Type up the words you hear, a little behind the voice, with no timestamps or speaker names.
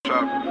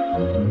up.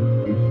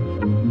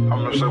 I'm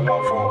gonna say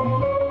one for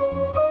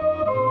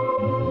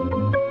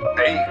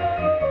 8.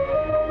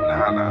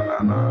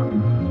 Nah.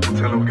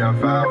 Tell him we got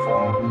 5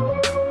 for him.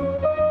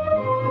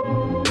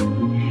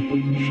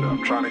 Shit,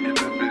 I'm trying to get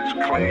this bitch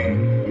clean.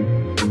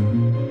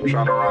 I'm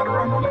trying to ride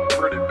around on a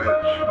pretty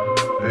bitch.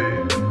 Hey.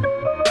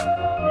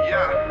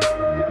 Yeah.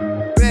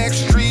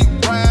 Backstreet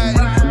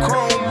riding,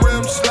 chrome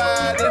rim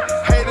sliding.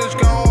 Haters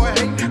gon'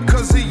 hate,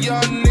 cause a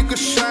young nigga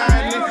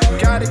shining.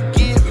 Gotta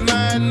get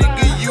mine,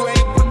 nigga, you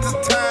ain't put the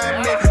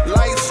time in.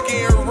 Light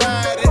skin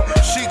riding,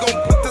 she gon'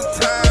 put the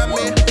time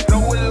in.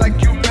 Throw it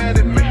like you mad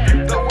at me,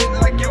 throw it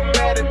like you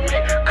mad at me.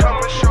 Come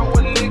and show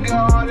a nigga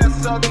all that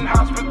southern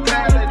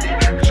hospitality.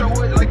 Show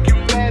it like you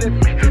mad at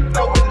me,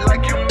 throw it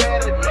like you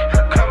mad at me.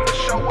 Come and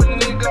show a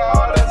nigga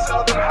all that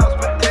southern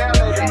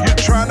hospitality. You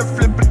tryna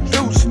flip a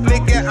deuce,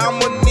 nigga,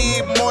 I'ma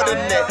need more than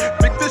that.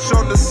 Big fish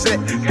on the set,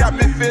 got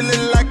me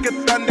feeling like a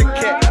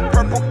Thundercat.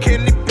 Purple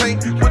candy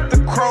paint with the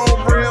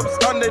chrome rims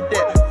under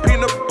that.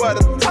 Peanut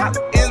butter top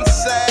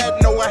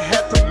inside, no I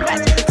had to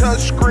match.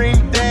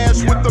 Touchscreen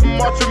dash with the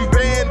marching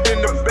band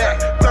in the back.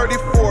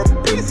 34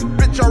 piece,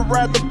 bitch, I'd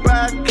rather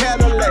buy a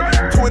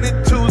Cadillac.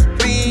 22's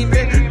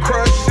beaming,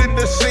 crushing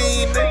the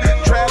scene.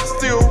 Trap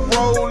still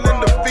rolling,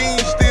 the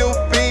fiend still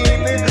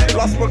fiending.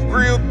 Lost my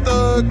grill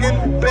thug in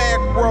the back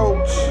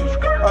roads.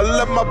 I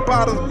love my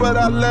bottles, but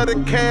I let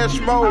it cash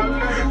mode.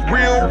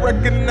 Real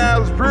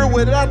recognize real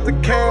without the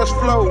cash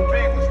flow.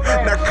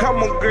 Now come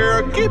on,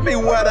 girl, give me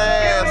what I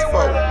asked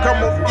for.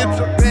 Come on, get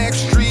your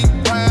backstreet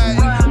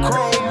riding,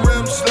 chrome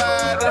rim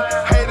sliding.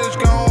 Haters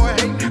gon'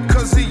 hate,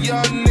 cause a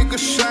young nigga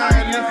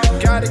shining.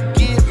 Gotta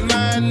get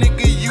mine,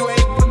 nigga, you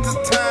ain't put the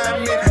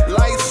time in.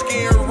 Light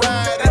skin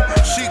riding,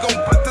 she gon'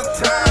 put the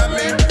time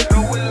in.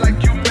 Throw it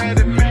like you mad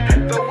at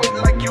me, throw it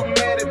like you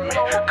mad at me.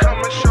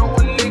 Come and show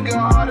a nigga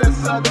all that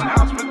southern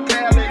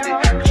hospitality.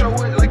 Show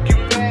it like you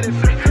mad at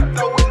me,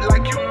 throw it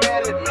like you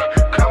mad at me.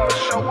 Come and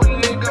show a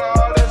nigga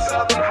all that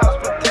southern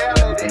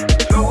hospitality.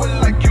 Throw it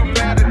like you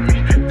mad at me,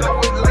 throw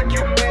it like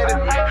you mad at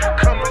me.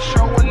 Come and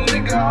show a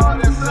nigga all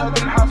that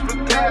southern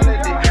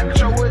hospitality.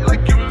 Show it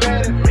like you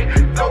mad at me,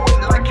 throw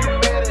it like you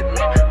mad at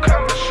me.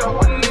 Come and show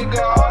a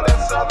nigga all that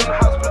southern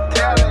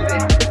hospitality.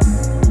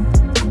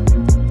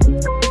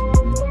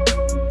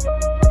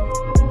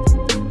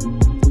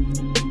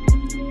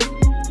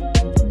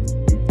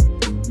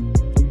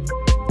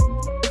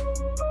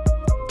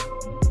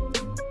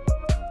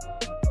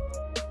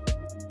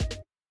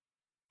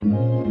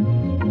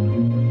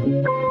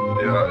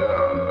 Yeah.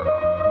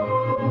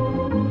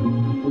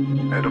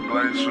 Hey, the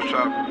blade switch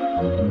up.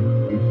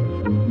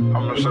 I'm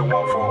gonna say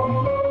one for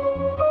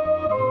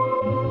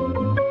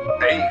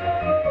 8.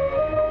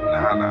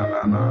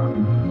 Nah.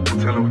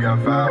 Tell him we got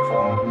 5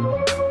 for him.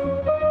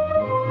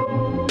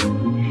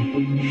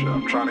 Shit,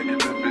 I'm trying to get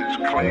this bitch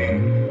clean.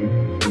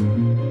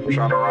 I'm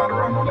trying to ride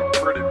around on a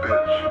pretty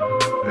bitch.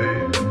 Hey.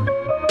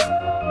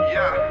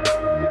 Yeah.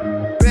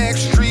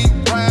 Backstreet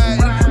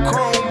riding,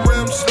 chrome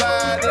rim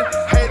sliding.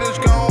 Haters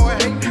gon'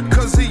 hate,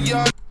 cause a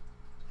young.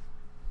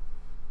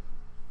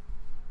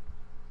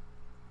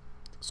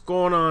 What's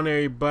going on,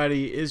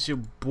 everybody? It's your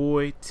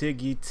boy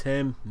Tiggy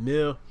 10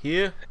 Mil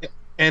here.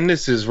 And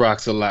this is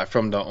Rocks a Lot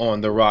from the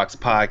On the Rocks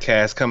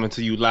podcast, coming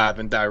to you live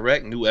and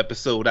direct. New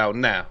episode out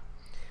now.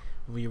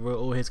 We were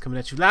old heads coming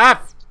at you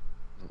live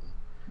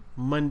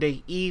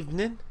Monday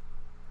evening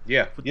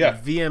with the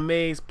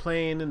VMAs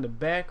playing in the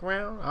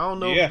background. I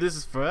don't know if this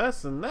is for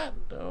us or not,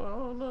 though. I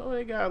don't know.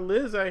 They got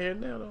Liz out here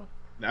now, though.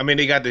 I mean,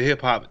 they got the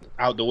hip hop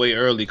out the way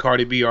early.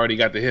 Cardi B already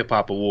got the hip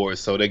hop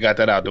awards, so they got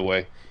that out the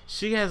way.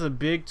 She has a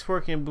big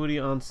twerking booty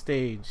on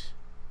stage,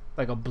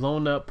 like a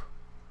blown up.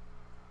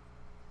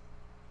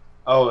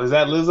 Oh, is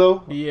that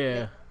Lizzo?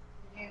 Yeah.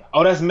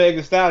 Oh, that's Meg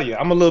Thee Stallion.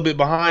 I'm a little bit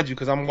behind you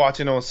because I'm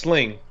watching on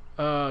Sling.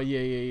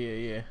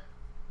 Yeah.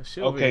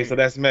 Okay, so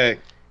that's Meg.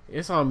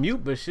 It's on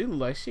mute, but she look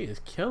like she is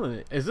killing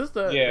it. Is this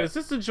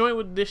the joint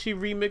with did she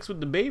remix with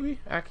the baby?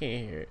 I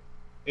can't hear it.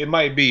 It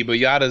might be, but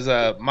Yada's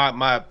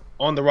my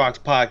On the Rocks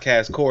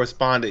podcast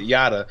correspondent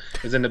Yada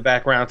is in the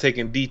background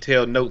taking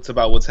detailed notes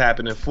about what's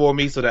happening for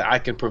me so that I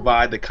can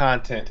provide the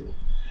content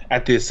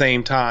at the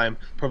same time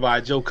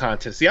provide your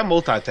content. See, I'm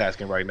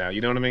multitasking right now,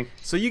 you know what I mean?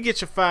 So you get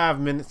your 5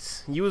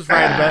 minutes. You was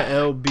right about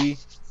LB.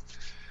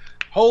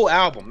 Whole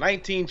album,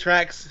 19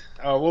 tracks.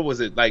 What was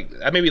it? Like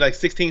maybe like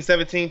 16,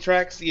 17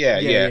 tracks?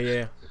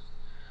 Yeah.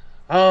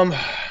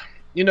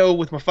 You know,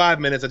 with my 5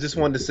 minutes, I just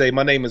wanted to say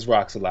my name is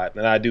Rocks a Lot,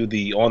 and I do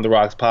the On the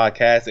Rocks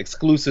podcast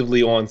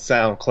exclusively on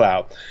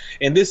SoundCloud.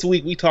 And this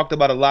week we talked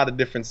about a lot of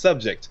different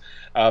subjects.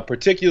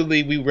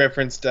 Particularly, we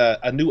referenced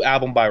a new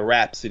album by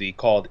Rhapsody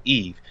called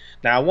Eve.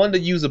 Now, I wanted to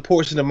use a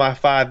portion of my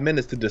 5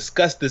 minutes to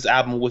discuss this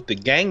album with the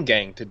gang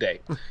today.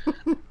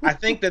 I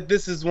think that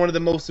this is one of the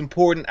most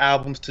important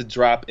albums to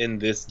drop in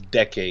this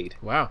decade.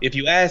 Wow. If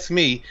you ask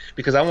me,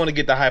 because I want to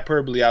get the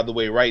hyperbole out of the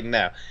way right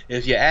now,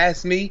 if you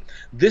ask me,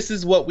 this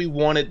is what we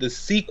wanted the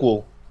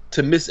sequel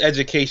to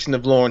Miseducation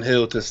of Lauryn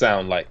Hill to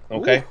sound like,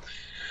 okay? Ooh.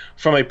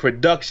 from a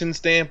production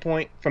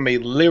standpoint, from a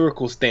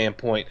lyrical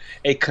standpoint,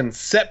 a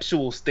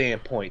conceptual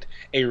standpoint,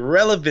 a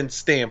relevant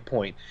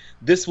standpoint,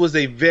 this was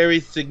a very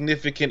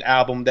significant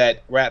album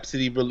that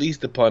Rhapsody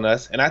released upon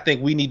us, and I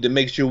think we need to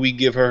make sure we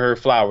give her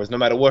flowers, no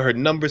matter what her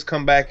numbers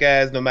come back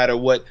as, no matter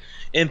what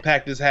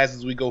impact this has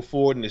as we go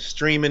forward in the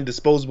streaming,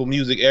 disposable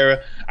music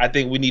era. I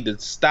think we need to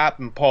stop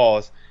and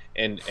pause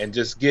and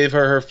just give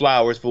her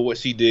flowers for what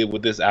she did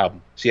with this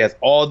album. She has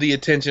all the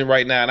attention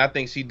right now, and I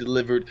think she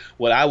delivered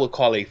what I would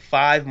call a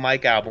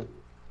 5-mic album,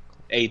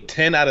 a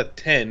 10 out of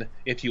 10,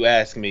 if you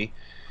ask me.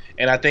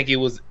 And I think it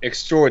was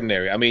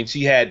extraordinary. I mean,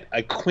 she had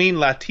a Queen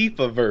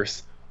Latifah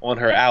verse on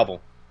her album,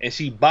 and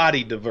she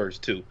bodied the verse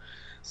too.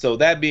 So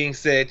that being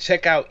said,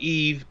 check out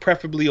Eve,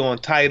 preferably on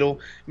Tidal,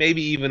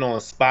 maybe even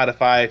on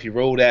Spotify if you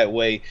roll that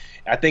way.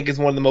 I think it's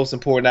one of the most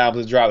important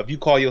albums to drop. If you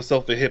call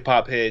yourself a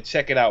hip-hop head,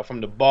 check it out.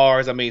 From the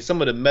bars, I mean,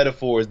 some of the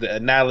metaphors, the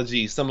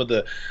analogies, some of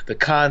the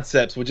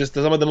concepts were just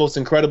some of the most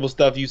incredible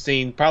stuff you've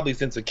seen probably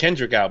since a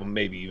Kendrick album,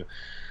 maybe even.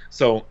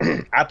 So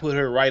I put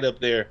her right up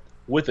there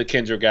with a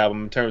Kendrick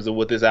album in terms of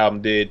what this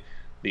album did,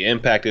 the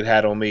impact it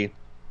had on me.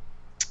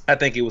 I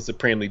think it was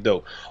supremely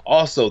dope.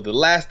 Also, the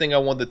last thing I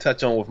wanted to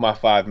touch on with my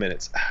 5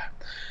 minutes,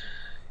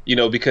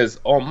 because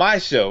on my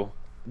show,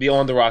 the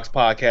On the Rocks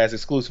podcast,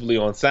 exclusively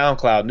on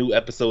SoundCloud, new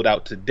episode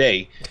out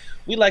today,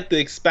 we like to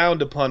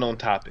expound upon on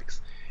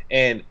topics.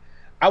 And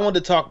I want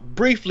to talk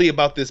briefly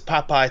about this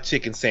Popeye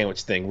chicken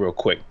sandwich thing real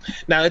quick.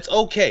 Now, it's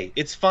okay.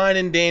 It's fine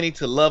and dandy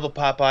to love a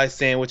Popeye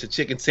sandwich. A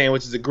chicken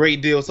sandwich is a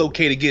great deal. It's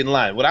okay to get in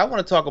line. What I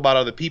want to talk about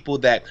are the people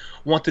that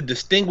want to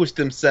distinguish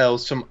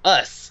themselves from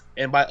us.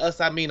 And by us,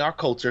 I mean our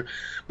culture,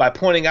 by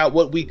pointing out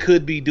what we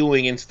could be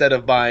doing instead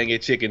of buying a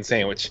chicken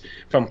sandwich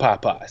from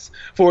Popeyes.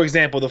 For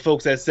example, the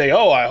folks that say,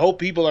 oh, I hope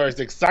people are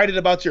as excited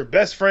about your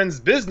best friend's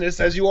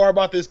business as you are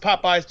about this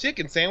Popeyes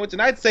chicken sandwich.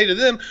 And I'd say to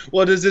them,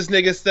 well, does this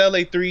nigga sell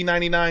a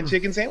 $3.99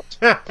 chicken sandwich?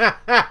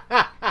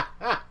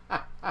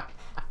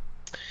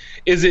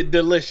 Is it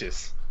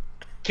delicious?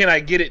 Can I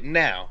get it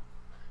now?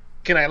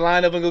 Can I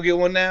line up and go get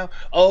one now?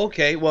 Oh,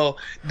 okay. Well,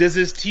 does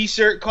his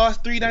t-shirt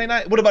cost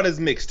 $3.99? What about his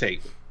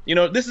mixtape?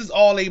 This is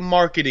all a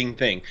marketing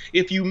thing.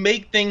 If you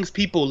make things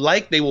people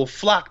like, they will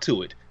flock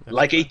to it,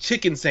 like a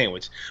chicken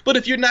sandwich. But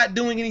if you're not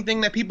doing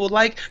anything that people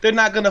like, they're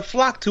not going to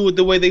flock to it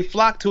the way they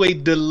flock to a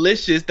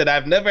delicious, that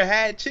I've never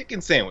had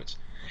chicken sandwich.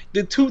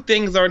 The two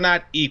things are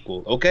not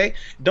equal, okay?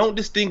 Don't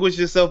distinguish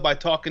yourself by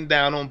talking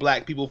down on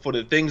black people for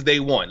the things they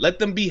want. Let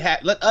them be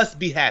happy. Let us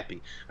be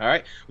happy, all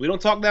right? We don't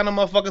talk down on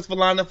motherfuckers for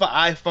lining up for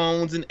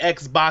iPhones and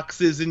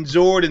Xboxes and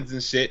Jordans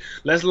and shit.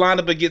 Let's line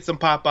up and get some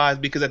Popeyes,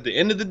 because at the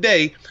end of the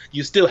day,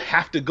 you still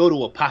have to go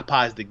to a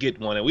Popeyes to get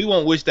one, and we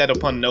won't wish that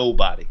upon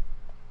nobody.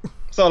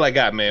 That's all I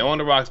got, man. On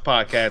the Rocks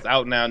podcast,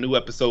 out now, new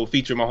episode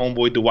featuring my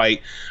homeboy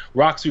Dwight.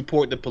 Rocks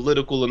Report, the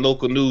political and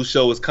local news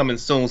show, is coming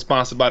soon,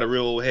 sponsored by the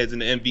Real Old Heads in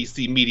the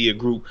MVC Media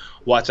Group.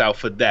 Watch out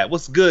for that.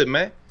 What's good,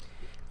 man?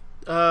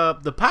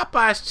 The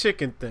Popeyes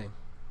chicken thing.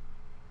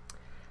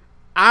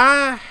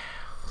 I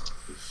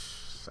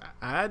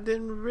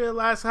didn't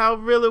realize how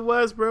real it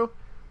was, bro.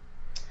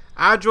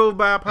 I drove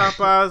by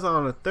Popeyes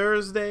on a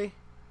Thursday,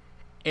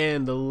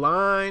 and the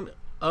line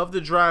of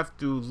the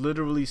drive-thru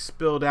literally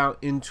spilled out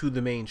into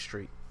the main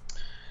street.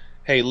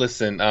 Hey,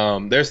 listen,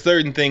 there's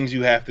certain things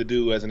you have to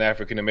do as an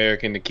African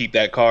American to keep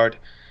that card,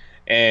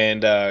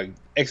 and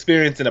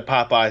experiencing a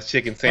Popeyes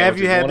chicken sandwich. Have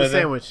you had the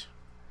sandwich?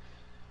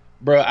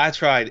 Bro, I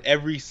tried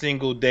every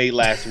single day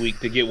last week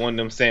to get one of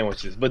them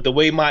sandwiches, but the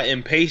way my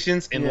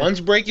impatience and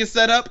lunch break is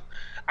set up,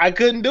 I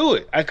couldn't do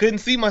it. I couldn't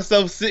see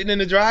myself sitting in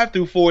the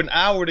drive-thru for an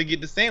hour to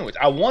get the sandwich.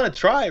 I want to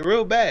try it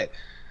real bad,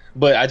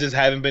 but I just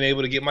haven't been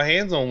able to get my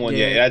hands on one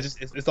yet.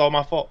 It's all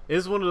my fault.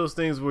 It's one of those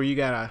things where you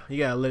gotta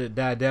let it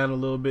die down a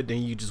little bit,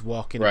 then you just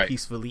walk in and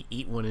peacefully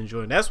eat one and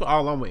enjoy it. That's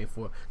all I'm waiting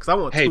for, because I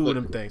want two of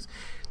them things.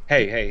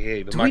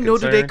 Hey. Do we know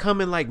that they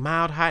come in like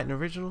mild, hot, and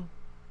original?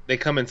 They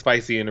come in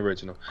spicy and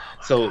original.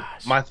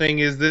 My thing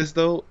is this,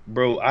 though,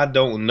 bro. I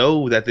don't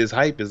know that this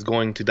hype is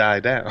going to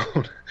die down.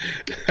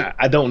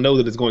 I don't know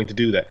that it's going to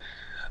do that.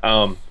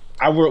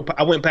 I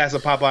went past a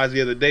Popeyes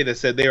the other day that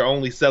said they're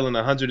only selling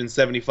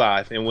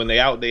 175, and when they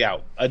out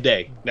a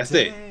day. That's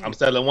it. I'm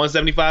selling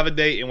 175 a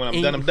day, and when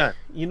I'm done, I'm done.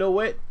 You know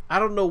what? I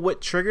don't know what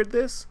triggered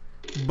this,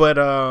 but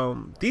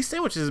these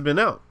sandwiches have been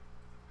out.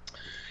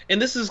 And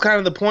this is kind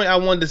of the point I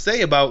wanted to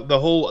say about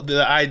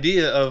the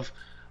idea of,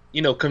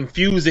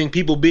 confusing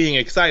people being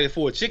excited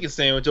for a chicken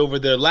sandwich over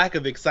their lack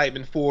of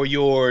excitement for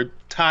your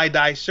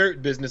tie-dye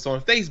shirt business on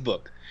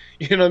Facebook.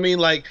 You know what I mean?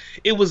 Like,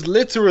 it was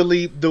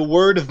literally the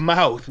word of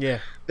mouth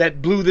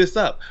that blew this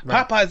up.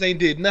 Right. Popeyes ain't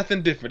did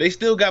nothing different. They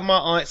still got my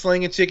aunt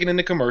slinging chicken in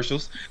the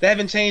commercials. They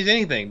haven't changed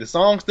anything. The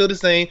song's still the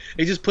same.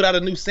 They just put out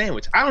a new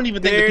sandwich. I don't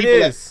even think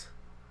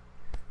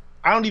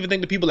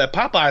the people at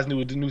Popeyes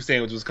knew the new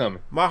sandwich was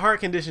coming. My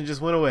heart condition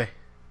just went away.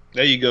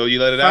 There you go. You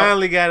let it out.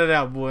 Finally got it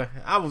out, boy.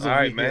 I was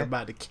over here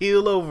about to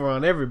keel over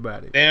on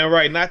everybody. Damn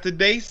right. Not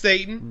today,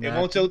 Satan. It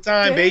won't your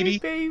time,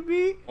 baby.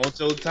 Want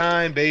your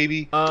time,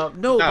 baby.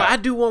 No, but I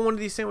do want one of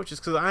these sandwiches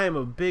because I am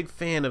a big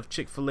fan of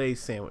Chick-fil-A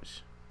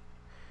sandwich.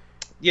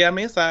 Yeah, I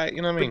mean, it's alright.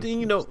 You know what I mean? But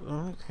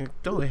then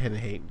don't go ahead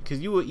and hate because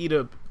you will eat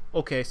up.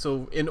 Okay,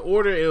 so in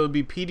order it would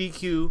be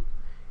PDQ,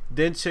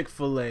 then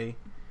Chick-fil-A,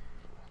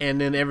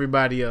 and then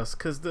everybody else.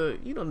 Because the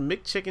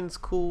McChicken's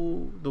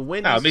cool. The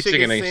Wendy's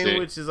chicken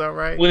sandwich is all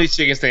right. Wendy's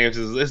chicken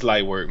sandwiches, it's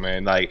light work,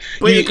 man. Like,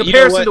 but in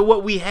comparison to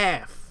what we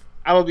have,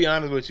 I'm gonna be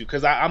honest with you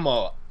because I'm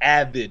a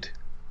avid,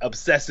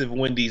 obsessive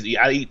Wendy's.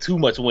 I eat too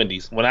much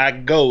Wendy's. When I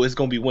go, it's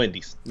gonna be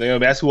Wendy's. You know,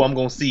 that's who I'm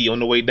gonna see on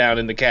the way down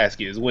in the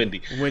casket is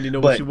Wendy. Wendy know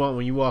what you want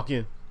when you walk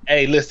in.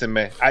 Hey, listen,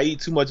 man. I eat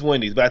too much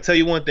Wendy's, but I tell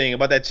you one thing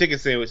about that chicken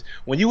sandwich.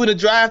 When you in the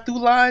drive-through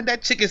line,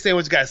 that chicken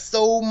sandwich got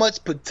so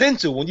much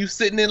potential. When you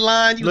sitting in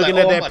line, you looking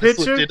like, at I'm that about picture.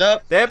 To switch it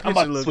up. I'm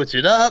about to switch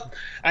it up.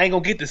 I ain't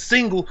gonna get the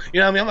single.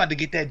 You know what I mean? I'm about to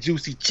get that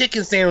juicy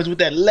chicken sandwich with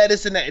that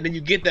lettuce in that, and then you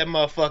get that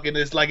motherfucker, and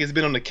it's like it's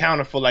been on the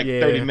counter for like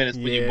 30 minutes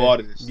when you bought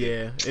it. And shit.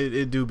 Yeah,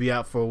 it do be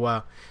out for a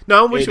while.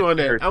 No, I'm with you on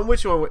that. I'm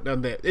with you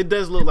on that. It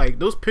does look like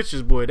those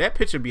pictures, boy. That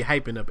picture be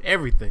hyping up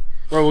everything.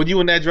 Bro, when you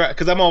in that drive,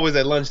 because I'm always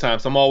at lunchtime,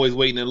 so I'm always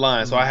waiting in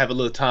line, so I have a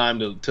little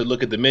time to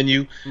look at the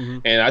menu,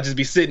 and I just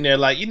be sitting there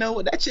like, you know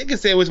what, that chicken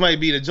sandwich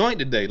might be the joint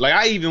today. Like,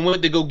 I even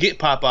went to go get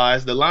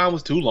Popeyes. The line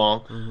was too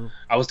long.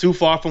 I was too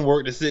far from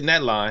work to sit in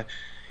that line,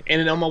 and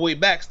then on my way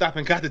back, stopped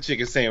and got the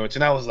chicken sandwich,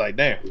 and I was like,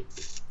 damn,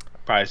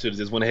 probably should have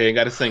just went ahead and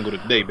got a single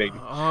today, baby.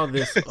 All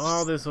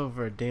this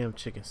over a damn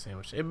chicken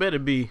sandwich. It better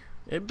be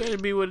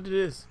what it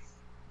is.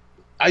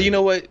 You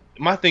know what?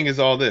 My thing is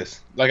all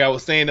this. Like I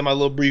was saying in my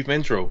little brief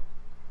intro,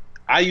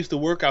 I used to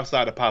work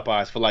outside of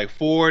Popeyes for like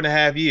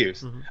 4.5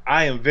 years.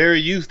 I am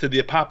very used to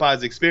the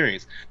Popeyes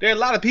experience. There are a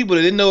lot of people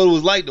that didn't know what it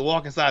was like to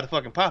walk inside the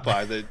fucking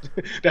Popeyes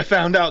that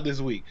found out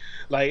this week.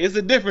 Like, it's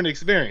a different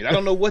experience. I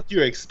don't know what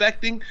you're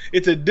expecting.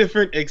 It's a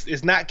different.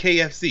 It's not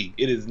KFC.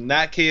 It is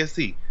not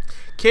KFC.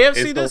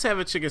 KFC does have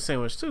a chicken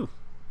sandwich too.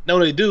 No,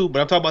 they do,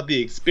 but I'm talking about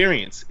the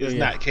experience. It's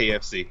not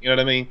KFC. You know what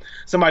I mean?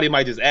 Somebody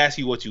might just ask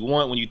you what you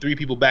want when you 3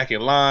 people back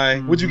in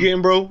line. What you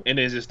getting, bro? And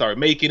then just start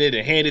making it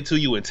and hand it to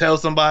you and tell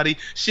somebody.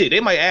 Shit,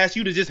 they might ask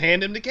you to just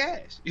hand them the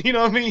cash. You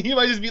know what I mean? You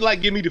might just be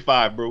like, give me the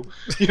 5, bro.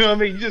 You know what I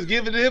mean? You just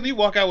give it to him. You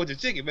walk out with your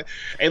chicken, man.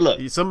 Hey, look.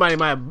 Somebody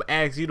might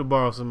ask you to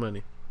borrow some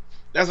money.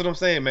 That's what I'm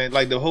saying, man.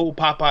 Like, the whole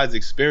Popeyes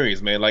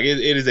experience, man. Like, it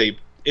is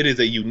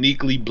a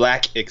uniquely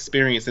black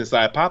experience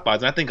inside Popeyes.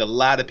 And I think a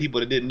lot of people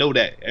that didn't know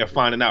that are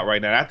finding out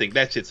right now. I think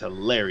that shit's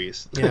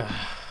hilarious. Yeah.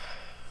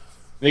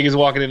 Niggas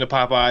walking into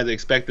Popeyes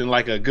expecting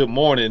like a good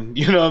morning.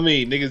 You know what I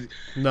mean? Niggas,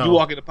 you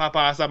walk into Popeyes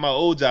outside my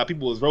old job,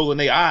 people was rolling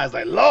their eyes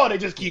like, Lord, they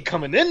just keep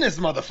coming in this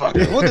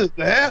motherfucker. What is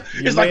the hell?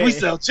 It's like we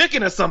sell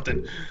chicken or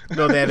something. You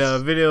know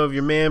that video of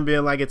your man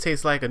being like, it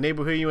tastes like a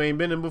neighborhood you ain't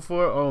been in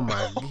before? Oh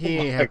my, he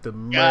ain't have to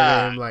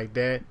murder him like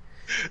that.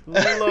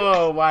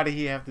 Lord, why did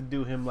he have to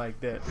do him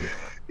like that?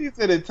 He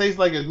said it tastes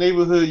like a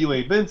neighborhood you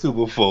ain't been to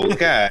before.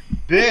 God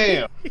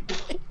damn.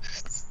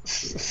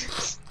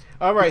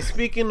 All right,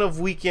 speaking of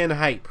weekend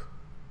hype.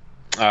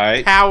 All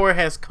right. Power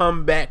has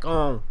come back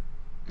on.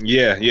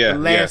 Yeah. The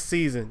last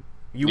season.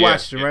 You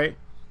watched it, right?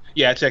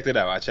 Yeah, I checked it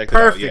out.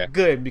 Perfect,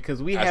 good,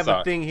 because we have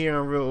a thing here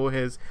on Real Old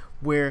Heads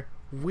where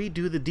we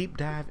do the deep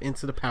dive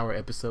into the Power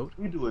episode.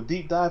 We do a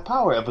deep dive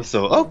Power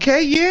episode.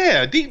 Okay,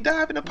 yeah, deep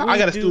dive into Power. I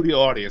got a studio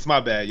audience. My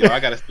bad, yo.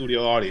 I got a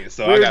studio audience,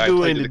 so I got to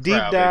play to the deep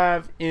crowd,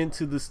 dive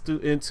into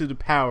the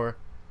Power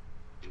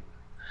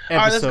episode. All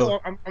right, let's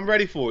go. I'm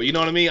ready for it. You know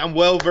what I mean? I'm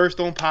well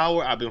versed on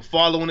Power. I've been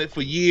following it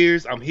for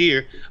years. I'm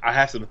here. I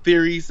have some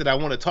theories that I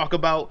want to talk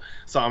about,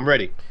 so I'm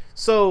ready.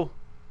 So,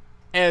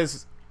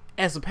 as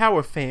a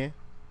Power fan,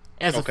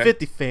 as a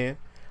 50 fan,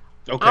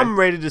 I'm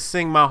ready to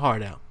sing my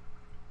heart out.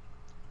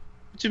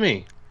 What you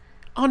mean?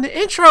 On the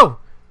intro.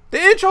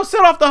 The intro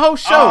set off the whole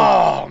show.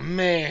 Oh,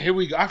 man. Here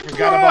we go. I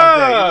forgot about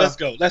that. Let's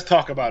go. Let's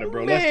talk about it,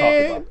 bro. Let's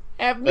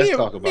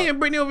talk about it. Me and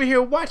Brittany over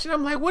here watching.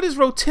 I'm like, what is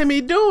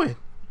Rotimi doing?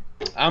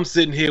 I'm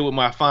sitting here with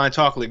my fine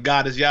chocolate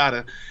goddess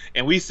yada,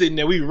 and we sitting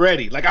there, we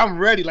ready. Like, I'm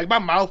ready. Like, my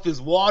mouth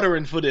is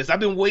watering for this. I've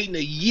been waiting a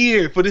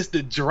year for this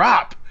to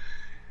drop.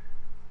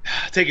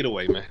 Take it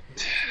away, man.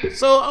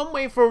 So I'm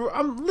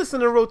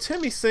listening to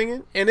Rotimi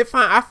singing, and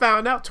I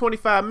found out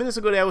 25 minutes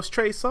ago that was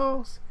Trey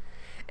Songz.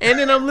 And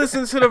then I'm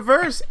listening to the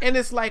verse, and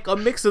it's like a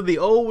mix of the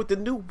old with the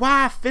new.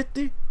 Why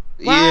 50?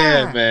 Why?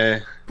 Yeah,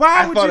 man.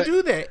 Why would you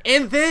do that?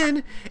 And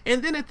then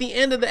at the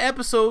end of the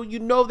episode, you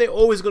know they're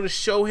always going to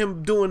show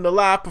him doing the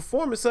live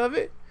performance of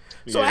it.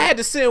 So I had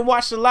to sit and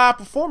watch the live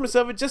performance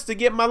of it just to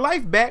get my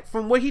life back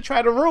from what he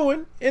tried to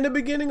ruin in the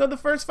beginning of the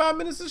first 5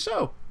 minutes of the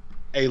show.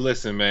 Hey,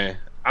 listen, man.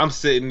 I'm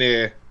sitting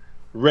there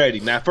ready.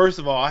 Now, first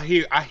of all, I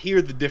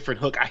hear the different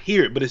hook. I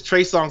hear it, but it's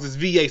Trey Songz, it's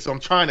VA, so I'm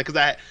trying to, because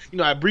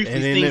I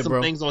briefly seen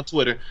some things on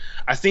Twitter.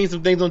 I seen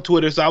some things on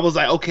Twitter, so I was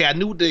like, okay, I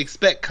knew what to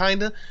expect,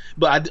 kind of,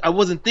 but I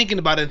wasn't thinking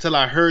about it until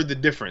I heard the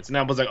difference. And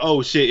I was like,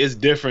 oh, shit, it's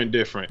different.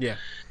 Yeah.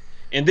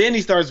 And then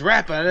he starts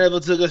rapping. I never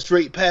took a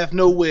straight path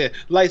nowhere.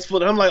 Lights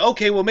full. I'm like,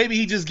 okay, well, maybe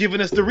he just giving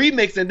us the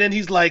remix, and then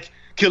he's like,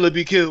 Killer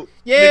Be Killed.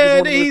 Yeah,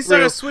 and then he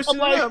started switching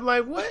it up. I'm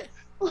like, what?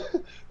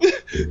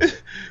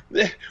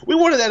 We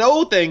wanted that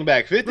old thing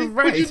back, 50.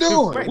 Right, What you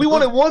doing? right. We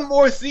wanted one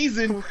more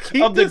season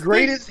Keep of the this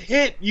greatest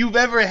hit you've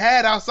ever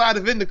had outside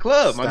of In the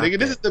Club, my Stop nigga.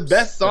 This it. is the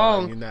best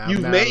song I'm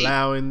you've not made.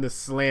 allowing the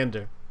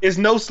slander. It's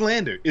no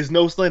slander. It's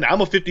no slander. I'm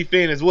a 50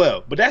 fan as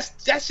well. But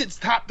that shit's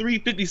top 3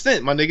 50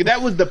 Cent, my nigga.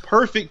 That was the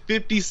perfect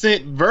 50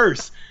 Cent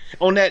verse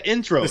on that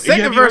intro. The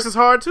second verse is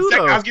hard too,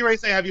 though. I was getting ready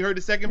to say, have you heard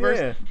the second verse?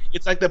 Yeah.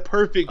 It's like the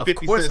perfect Of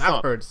 50 course, Cent song.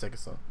 I've heard the second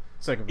song.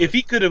 Second verse. If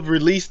he could have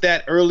released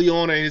that early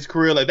on in his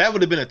career, like that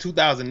would have been a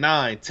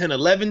 2009, 10,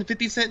 11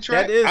 50 Cent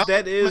track.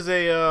 that is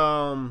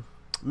a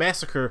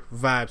Massacre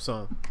vibe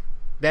song.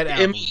 That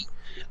album.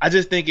 I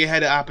just think it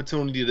had an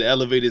opportunity to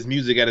elevate his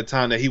music at a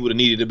time that he would have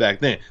needed it back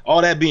then.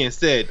 All that being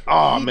said, He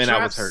I was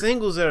drops hurt.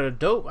 singles that are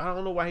dope. I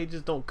don't know why he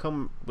just don't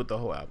come with the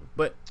whole album.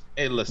 But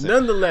Hey, listen.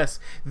 nonetheless,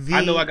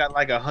 I know I got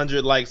like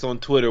 100 likes on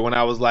Twitter when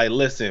I was like,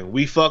 listen,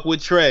 we fuck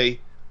with Trey,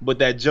 but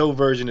that Joe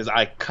version is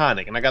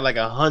iconic. And I got like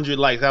 100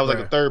 likes. I was like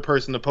Bruh. the third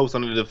person to post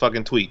under the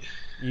fucking tweet.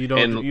 you don't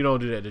and- you don't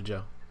do that to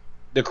Joe.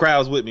 The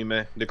crowd's with me,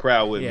 man. The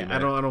crowd with me, Yeah,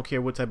 man. I don't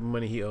care what type of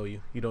money he owe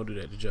you. You don't do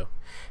that to Joe.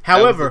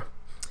 However,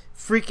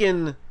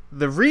 freaking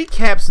the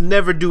recaps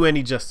never do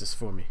any justice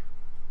for me.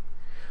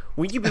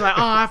 When you be like,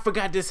 oh, I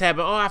forgot this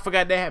happened. Oh, I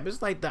forgot that happened.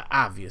 It's like the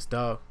obvious,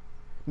 dog.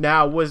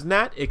 Now, I was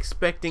not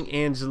expecting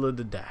Angela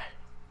to die.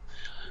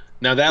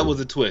 Now that was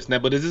a twist. Now,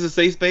 but is this a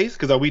safe space?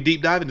 Because are we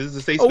deep diving? Is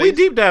this a safe Oh, space? we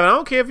deep diving. I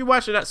don't care if you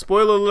watch it.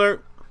 Spoiler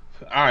alert.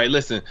 All right,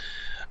 listen.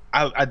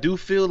 I do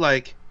feel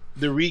like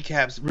the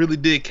recaps really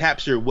did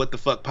capture what the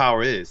fuck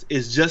Power is.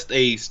 It's just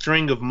a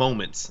string of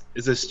moments.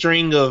 It's a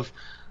string of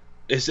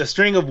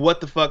what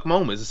the fuck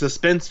moments. It's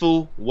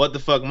suspenseful what the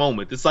fuck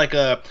moments. It's like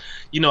I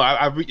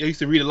used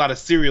to read a lot of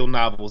serial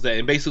novels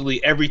and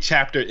basically every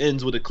chapter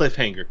ends with a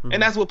cliffhanger. Mm-hmm.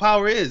 And that's what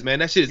Power is, man.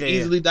 That shit is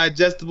easily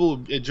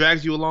digestible. It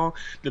drags you along.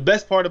 The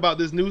best part about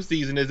this new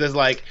season is it's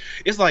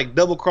like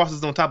double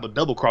crosses on top of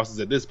double crosses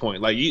at this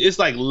point. Like it's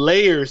like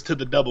layers to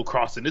the double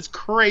crossing. It's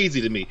crazy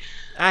to me.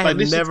 I Like, have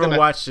this shit's never gonna-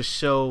 watched a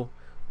show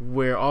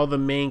where all the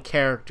main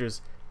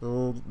characters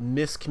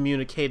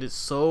miscommunicated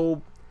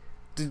so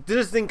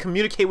just didn't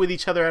communicate with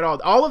each other at all.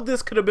 All of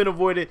this could have been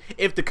avoided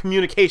if the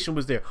communication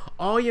was there.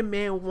 All your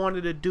man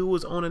wanted to do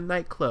was own a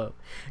nightclub.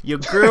 Your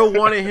girl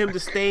wanted him to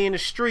stay in the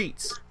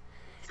streets.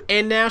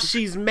 And now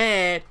she's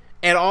mad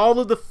at all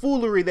of the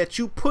foolery that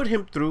you put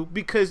him through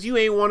because you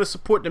ain't want to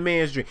support the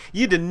man's dream.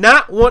 You did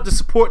not want to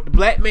support the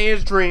black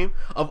man's dream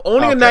of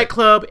owning a Okay.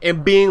 nightclub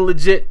and being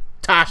legit,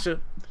 Tasha.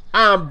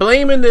 I'm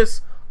blaming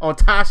this on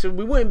Tasha.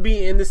 We wouldn't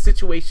be in this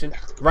situation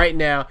right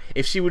now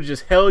if she would have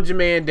just held your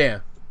man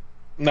down.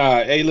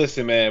 Nah, hey,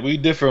 listen, man. We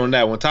differ on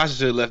that one. Tasha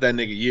should have left that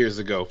nigga years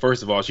ago.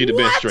 First of all, she'd have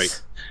been What?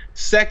 straight.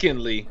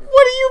 Secondly,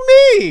 What do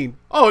you mean?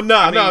 Oh,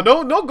 no, mean-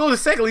 don't go to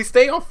secondly.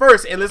 Stay on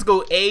first and let's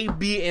go A,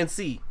 B, and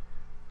C.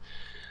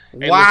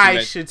 Hey, Why listen,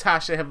 man. should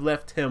Tasha have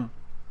left him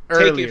take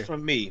earlier? it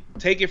from me.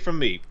 Take it from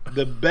me.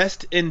 The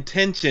best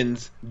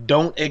intentions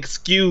don't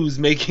excuse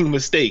making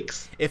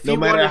mistakes. If no he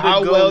matter wanted to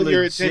how go well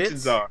your legit,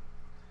 intentions are.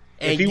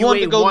 And If he you wanted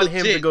to ain't go want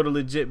him to legit- go to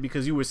legit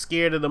because you were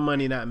scared of the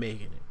money not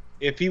making it.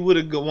 If he would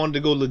have wanted to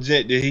go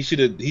legit, then he should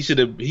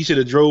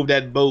have drove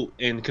that boat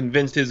and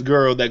convinced his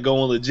girl that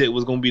going legit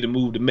was going to be the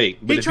move to make.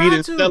 But He if he tried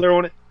didn't to. sell her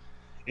on it,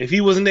 if he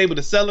wasn't able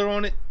to sell her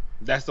on it,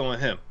 that's on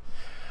him.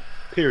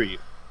 Period.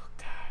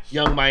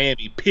 Young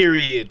Miami.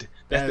 Period.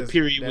 That's That the is-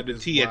 period that with the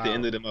is T at the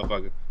wild. end of the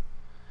motherfucker.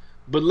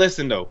 But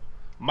listen though,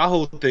 my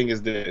whole thing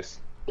is this: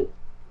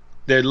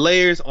 there are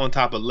layers on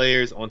top of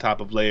layers on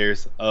top of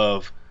layers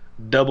of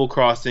double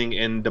crossing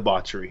and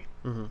debauchery.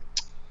 Mhm.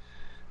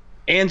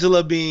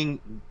 Angela being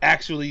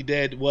actually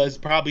dead was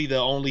probably the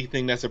only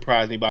thing that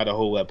surprised me by the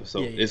whole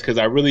episode. Yeah, yeah. Is because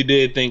I really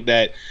did think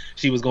that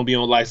she was going to be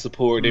on life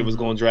support. They was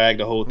going to drag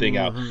the whole thing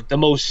out. The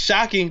most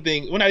shocking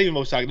thing, well, not even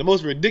most shocking, the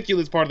most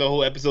ridiculous part of the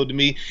whole episode to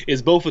me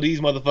is both of these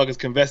motherfuckers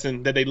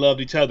confessing that they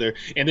loved each other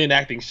and then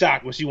acting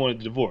shocked when she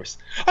wanted a divorce.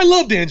 I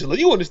loved Angela.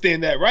 You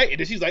understand that, right? And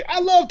then she's like, I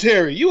love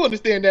Terry. You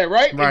understand that,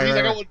 right? Right, and she's right,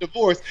 like, I right. want a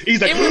divorce.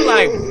 He's like, They were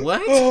like,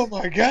 what? Oh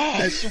my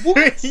gosh.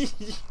 What?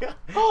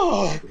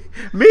 Oh.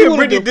 Me You and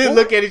want a Brittany did divorce?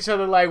 look at each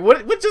other like,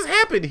 what just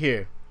happened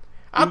here?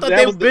 I thought That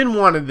they've was the- been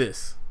wanting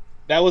this.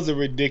 That was a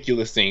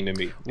ridiculous scene to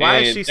me. Why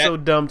And is she that- so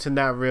dumb to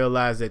not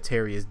realize that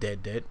Terry is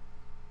dead?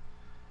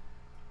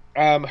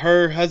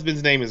 Her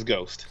husband's name is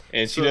Ghost,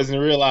 and she So- doesn't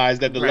realize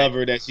that the Right.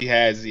 lover that she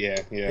has,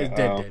 Is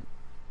dead.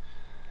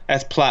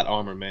 that's plot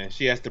armor, man.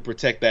 She has to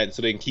protect that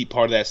so they can keep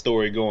part of that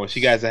story going. She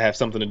got to have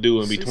something to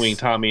do in She's- between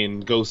Tommy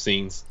and Ghost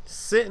scenes.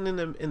 Sitting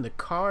in the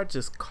car,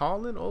 just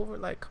calling over,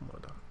 like, come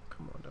on, dog.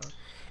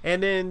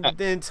 And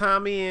then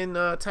Tommy and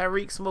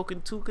Tyreek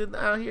smoking Tuka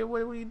out here.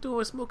 What are you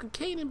doing? Smoking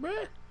Kanan,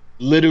 bruh.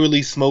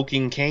 Literally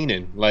smoking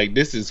Kanan. Like,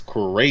 this is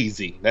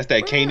crazy. That's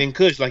that Bruh. Kanan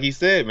Kush, like he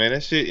said, man.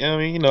 That shit, I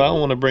mean, I don't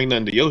want to bring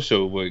nothing to your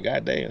show, but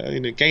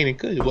goddamn, the Kanan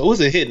Kush. What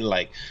was it hitting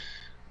like?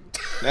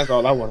 That's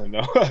all I want to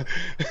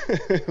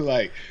know.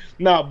 Like,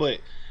 nah, but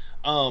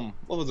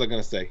what was I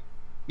gonna say?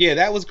 Yeah,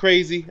 that was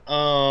crazy.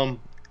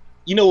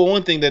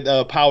 One thing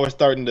that Power's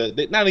starting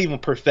to not even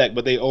perfect,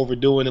 but they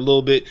overdoing a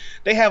little bit.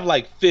 They have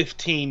like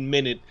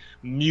 15-minute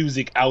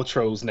music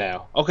outros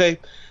now. Okay,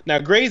 now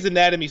Grey's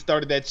Anatomy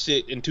started that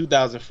shit in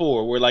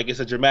 2004, where like it's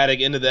a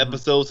dramatic end of the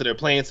episode, so they're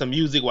playing some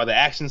music while the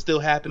action's still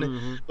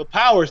happening. But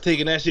Power's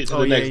taking that shit to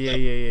the next level.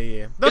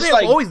 Yeah. No, It's they've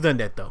like- always done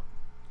that though.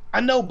 I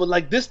know, but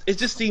like this, it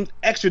just seemed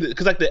extra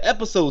because like the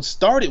episode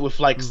started with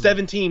like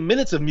 17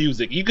 minutes of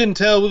music. You couldn't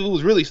tell if it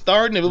was really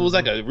starting, if it was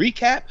like a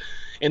recap,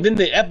 and then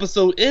the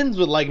episode ends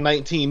with like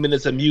 19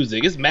 minutes of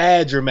music. It's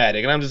mad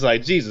dramatic, and I'm just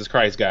like, Jesus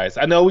Christ, guys!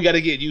 I know we got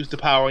to get used to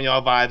Power on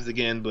y'all vibes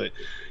again, but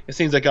it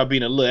seems like y'all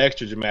being a little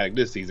extra dramatic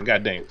this season.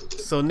 God damn.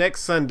 So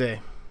next Sunday,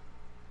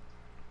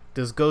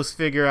 does Ghost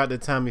figure out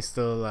that Tommy's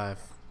still alive?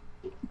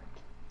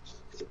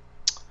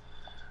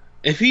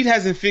 If he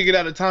hasn't figured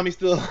out that Tommy's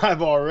still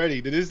alive already,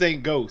 then this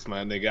ain't Ghost,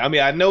 my nigga. I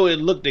mean, I know it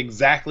looked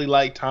exactly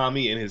like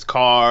Tommy in his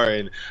car,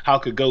 and how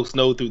could Ghost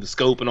know through the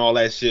scope and all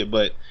that shit,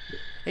 but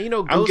And you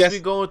know, I'm Ghost guess- be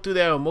going through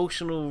that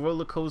emotional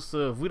roller coaster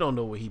of we don't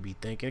know what he be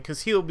thinking,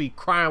 because he'll be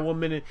crying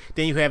one minute,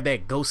 then you have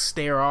that ghost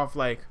stare off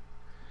like.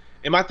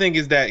 And my thing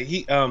is that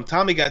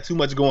Tommy got too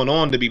much going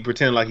on to be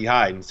pretending like he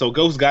hiding. So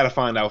Ghost got to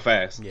find out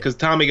fast, Yeah. because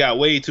Tommy got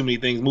way too many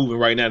things moving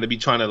right now to be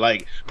trying to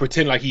like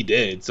pretend like he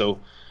dead. So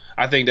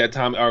I think that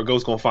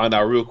Ghost gonna find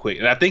out real quick,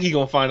 and I think he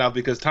gonna find out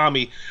because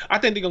Tommy. I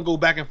think they're gonna go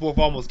back and forth,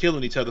 almost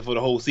killing each other for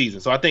the whole season.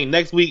 So I think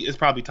next week is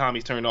probably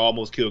Tommy's turn to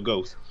almost kill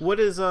Ghost.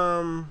 What is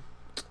Lala's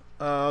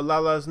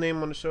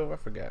name on the show? I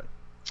forgot.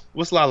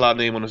 What's Lala's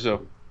name on the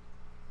show?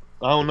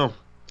 I don't know.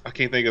 I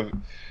can't think of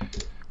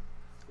it.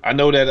 I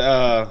know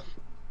that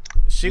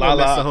She gonna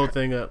Lala- mess the whole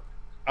thing up.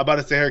 I'm about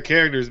to say her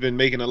character has been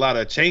making a lot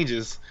of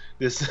changes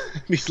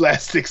these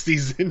last 6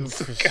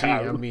 seasons.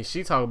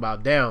 She talking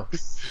about down.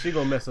 She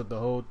gonna mess up the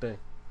whole thing.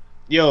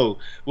 Yo,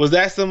 was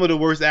that some of the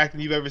worst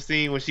acting you've ever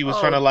seen when she was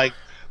trying to like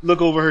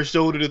look over her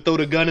shoulder to throw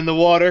the gun in the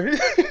water?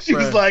 She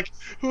was Bruh. like,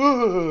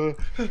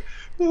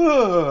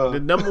 The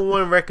number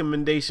one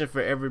recommendation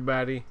for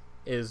everybody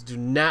is do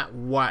not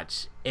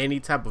watch any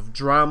type of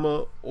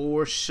drama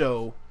or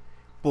show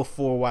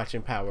before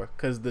watching Power,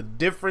 because the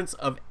difference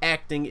of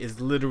acting is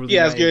literally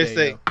yeah, I was night gonna and day,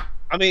 say. yo.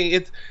 I mean,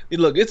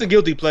 it's a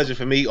guilty pleasure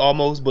for me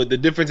almost, but the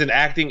difference in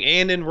acting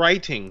and in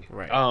writing,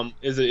 Right.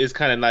 is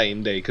kind of night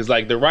and day. Because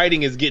like the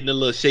writing is getting a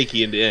little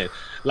shaky in the end.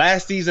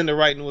 Last season, the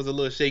writing was a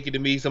little shaky to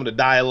me. Some of the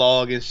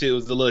dialogue and shit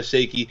was a little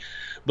shaky,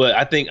 but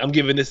I think I'm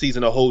giving this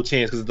season a whole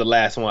chance because it's the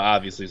last one,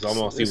 obviously. So I'm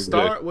gonna see what's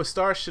good. What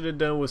Star should have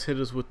done was hit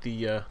us with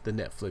the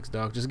Netflix,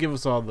 dog. Just give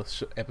us all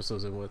the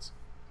episodes at once.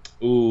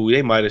 Ooh,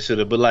 they might have should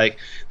have, but like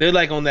they're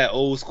like on that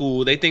old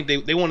school. They think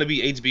they want to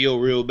be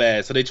HBO real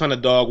bad, so they trying to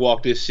dog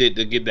walk this shit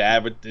to get the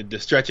average to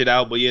stretch it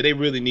out. But yeah, they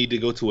really need to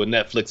go to a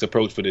Netflix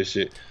approach for this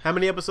shit. How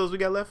many episodes we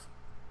got left?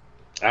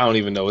 I don't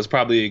even know. It's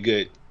probably a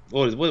good.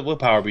 What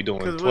Power be doing?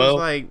 Because it was 12.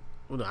 like,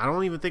 well, I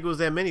don't even think it was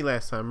that many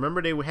last time.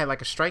 Remember they had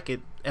like a strike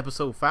at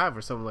episode 5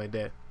 or something like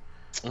that.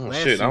 Oh last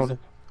shit! season.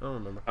 I don't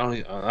remember.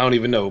 I don't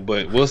even know.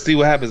 But we'll see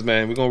what happens,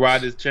 man. We're gonna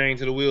ride this train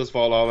till the wheels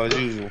fall off as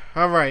usual.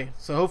 All right,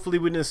 so hopefully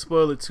we didn't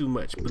spoil it too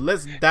much, but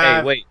let's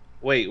dive.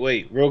 Hey,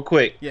 wait, real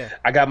quick. Yeah.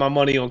 I got my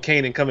money on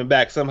Kanan coming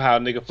back somehow,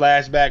 nigga.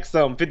 Flashback,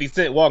 something. 50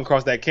 Cent walking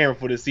across that camera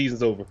before this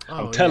season's over.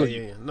 Oh, I'm telling yeah.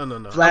 you. No.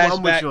 I'm with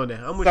Flashback, you on that.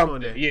 I'm with you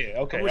on that. Yeah,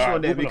 okay. I'm with you all on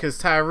right, that moving because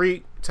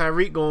Tyreek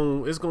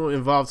it's gonna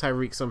involve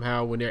Tyreek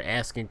somehow when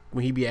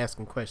he be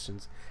asking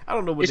questions. I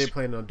don't know what It's- they're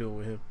planning on doing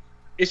with him.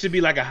 it should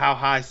be like a How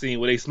High scene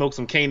where they smoke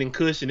some Kanan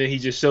Kush and then he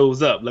just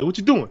shows up. Like, what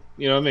you doing?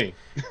 You know what I mean?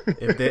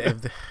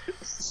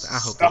 I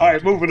hope. All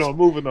right, moving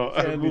on.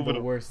 That'd be Moving the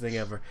on. worst thing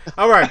ever.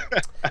 All right,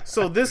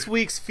 so this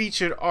week's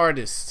featured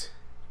artist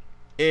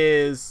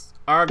is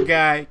our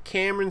guy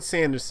Cameron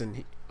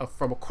Sanderson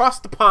from across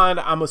the pond.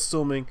 I'm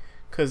assuming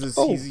because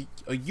he's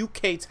a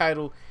UK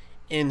title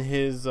in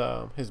his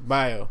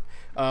bio.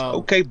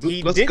 Okay,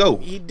 let's go.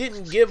 He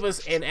didn't give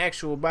us an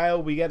actual bio.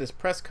 We got his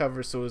press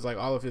cover, so it's like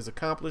all of his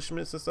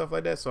accomplishments and stuff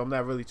like that. So I'm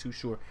not really too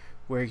sure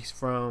where he's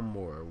from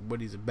or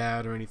what he's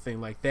about or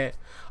anything like that.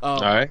 All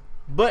right.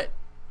 But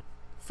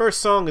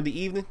first song of the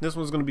evening, this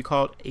one's going to be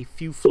called "A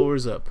Few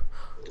Floors Up."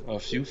 A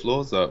few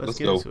floors up. Let's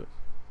get go. into it.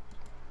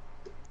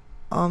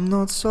 I'm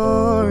not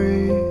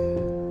sorry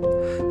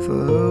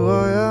for who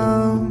I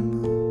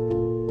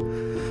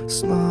am,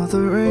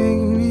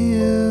 smothering me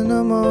in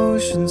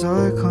emotions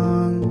I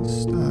can't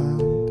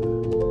stand.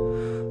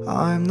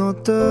 I'm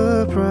not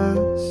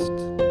depressed,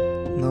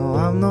 no,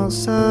 I'm not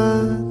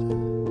sad.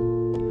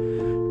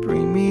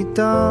 Bring me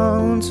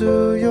down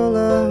to your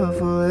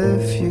level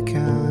if you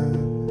can.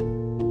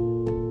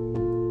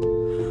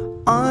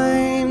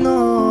 I'm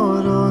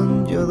not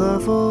on your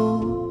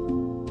level,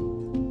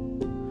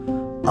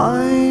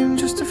 I'm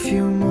just a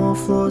few more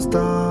floors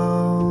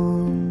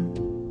down.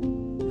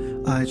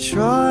 I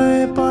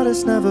try, but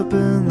it's never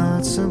been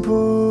that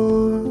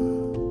simple.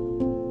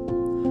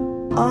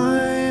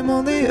 I'm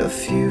only a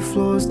few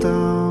floors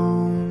down.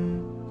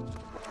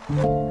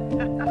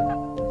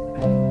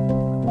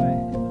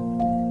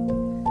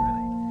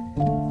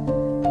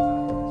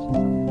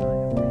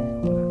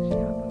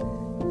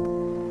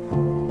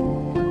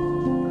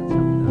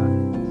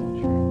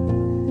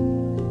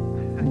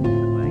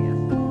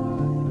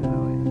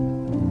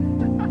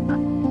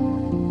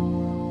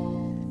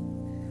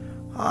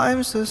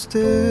 I'm so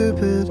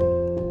stupid.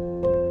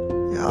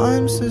 Yeah,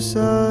 I'm so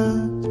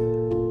sad.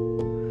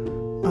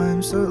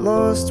 I'm so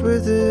lost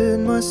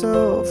within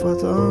myself. I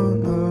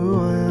don't know who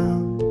I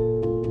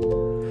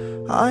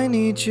am. I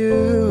need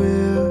you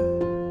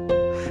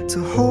here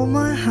to hold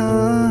my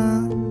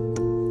hand.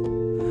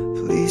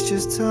 Please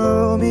just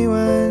tell me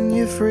when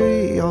you're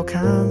free. I'll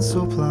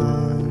cancel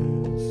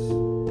plans.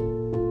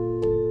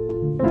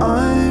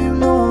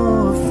 I'm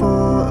not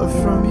far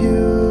from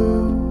you.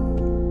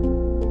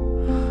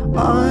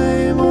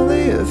 I'm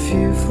only a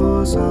few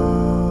floors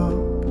up.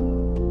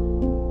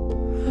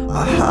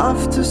 I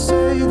have to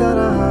say that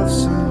I have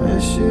some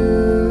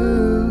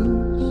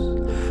issues,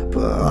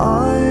 but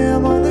I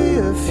am only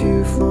a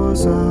few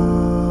floors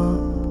up.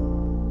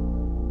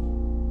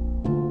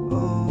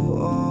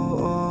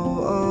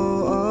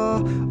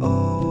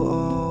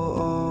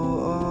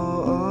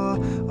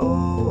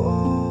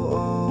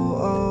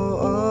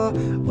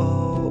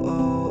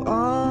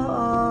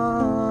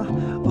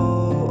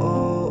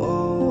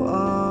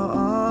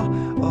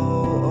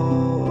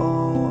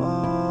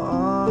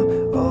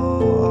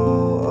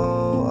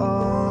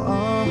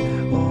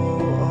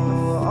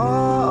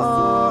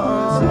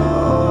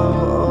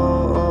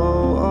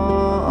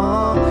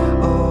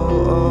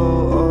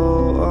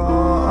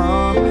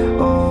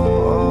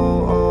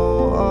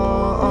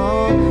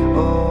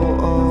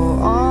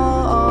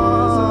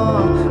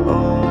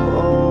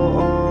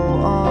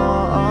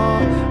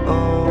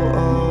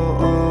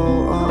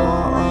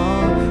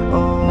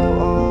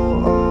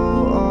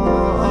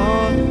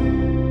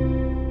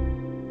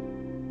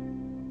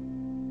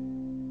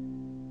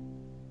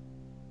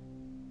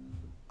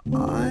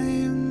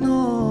 I'm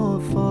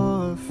not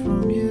far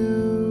from you.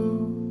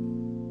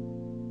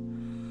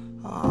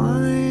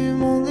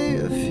 I'm only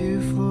a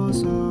few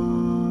floors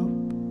up.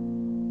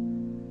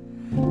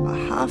 I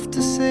have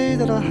to say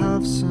that I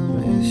have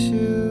some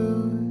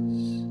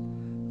issues,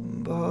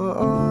 but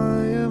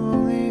I am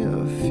only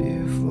a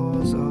few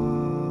floors up.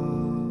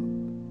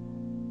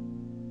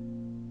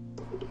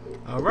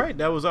 All right,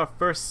 that was our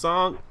first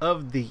song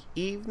of the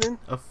evening,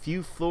 "A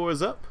Few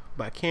Floors Up"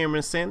 by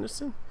Cameron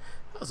Sanderson.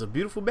 That was a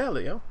beautiful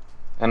ballad, yo.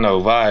 I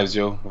know, vibes,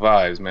 yo.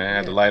 Vibes, man. I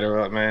had to light her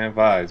up, man.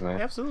 Vibes, man.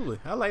 Absolutely.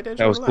 I like that.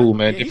 That was cool,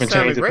 man. Yeah, Different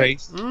change of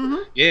pace.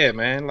 Mm-hmm. Yeah,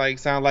 man. Like,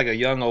 sound like a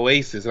young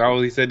Oasis. And I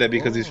only said that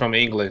because he's from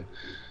England.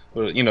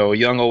 But, you know, a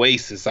young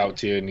Oasis out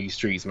here in these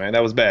streets, man.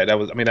 That was bad. That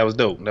was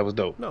dope. That was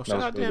dope. No, that shout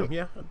was out to really him. dope.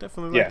 Yeah, I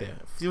definitely like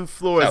that. A few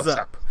floors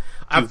up.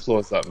 Few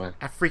floors up, man.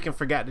 I freaking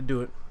forgot to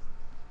do it.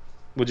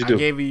 What'd you do? I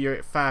gave you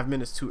your 5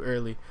 minutes too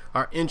early.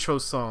 Our intro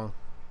song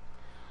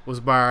was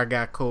by our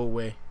guy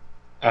Coldway.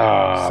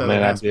 Ah, Southern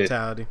man, I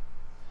Hospitality. did.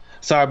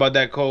 Sorry about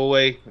that,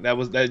 Coldway. That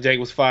jank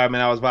was fire, man.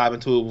 I was vibing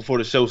to it before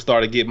the show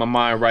started, getting my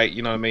mind right.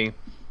 You know what I mean?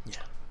 Yeah.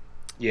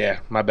 Yeah,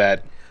 my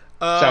bad.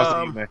 Shout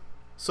out to you, man.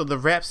 So the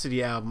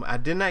Rhapsody album, I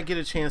did not get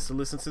a chance to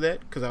listen to that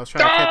because I was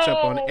trying to catch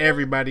up on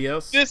everybody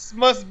else. This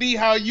must be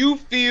how you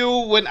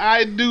feel when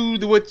I do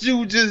what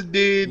you just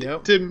did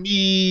to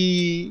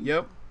me.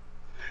 Yep.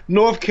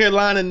 North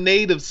Carolina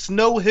native,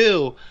 Snow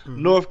Hill,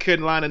 North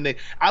Carolina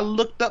native. I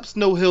looked up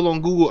Snow Hill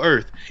on Google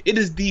Earth. It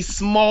is the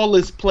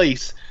smallest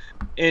place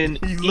in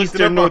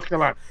eastern North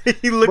Carolina.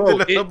 He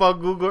looked it up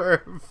on Google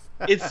Earth.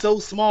 It's so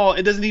small.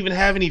 It doesn't even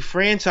have any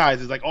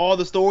franchises. Like all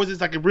the stores,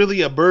 it's like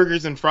really a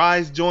burgers and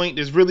fries joint.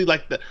 There's really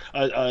like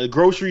a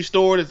grocery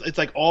store. It's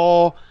like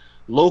all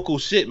local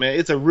shit, man.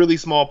 It's a really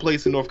small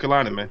place in North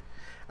Carolina, man.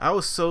 I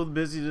was so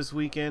busy this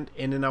weekend,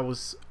 and then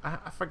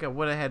I forgot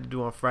what I had to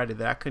do on Friday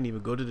that I couldn't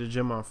even go to the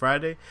gym on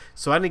Friday.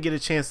 So I didn't get a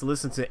chance to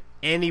listen to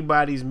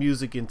anybody's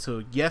music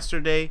until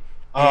yesterday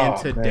and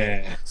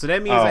today. Man. So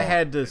that means I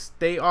had to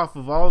stay off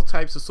of all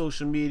types of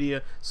social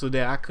media so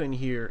that I couldn't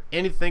hear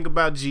anything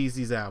about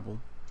Jeezy's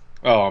album.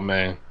 Oh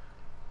man.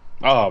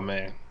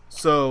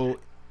 So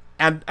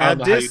I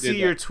did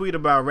see your tweet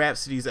about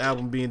Rhapsody's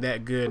album being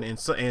that good,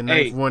 and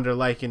Ninth Wonder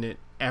liking it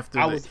after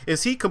that.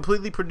 Is he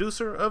completely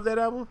producer of that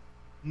album?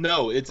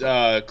 No, it's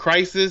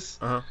Crisis,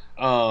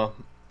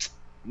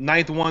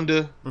 Ninth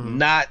Wonder,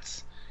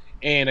 Knots,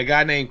 and a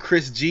guy named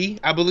Chris G,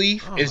 I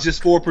believe. It's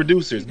just 4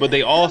 producers, but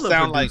they all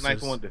sound like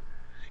Ninth Wonder.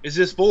 It's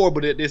just 4,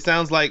 but it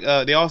sounds like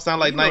they all sound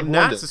like Ninth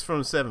Wonder. Knots is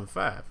from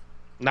 7-5.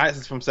 Knots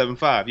is from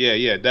 7-5.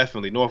 Yeah,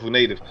 definitely Norfolk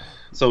native.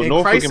 So and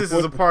Norfolk Crisis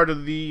is a part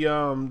of the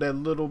that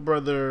Little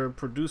Brother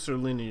producer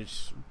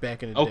lineage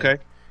back in the day. Okay.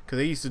 Because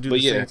they used to do the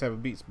same type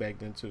of beats back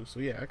then too.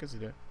 So yeah, I can see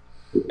that.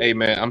 Hey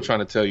man, I'm trying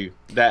to tell you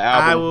that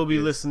album. I will be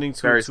listening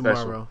to it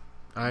tomorrow.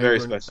 Very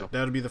special.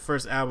 That'll be the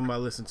first album I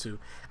listen to.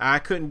 I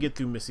couldn't get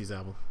through Missy's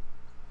album.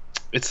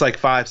 It's like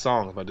 5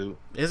 songs, my dude.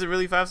 Is it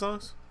really 5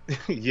 songs?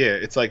 Yeah,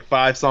 it's like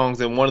 5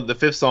 songs, and one of the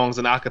 5th songs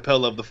an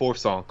acapella of the 4th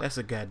song. That's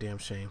a goddamn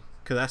shame.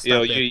 Because I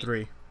stopped at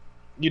 3.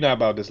 You're not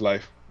about this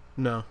life.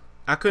 No,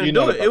 I couldn't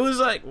do it. It was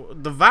like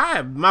the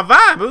vibe, my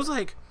vibe. It was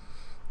like,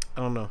 I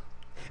don't know.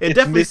 It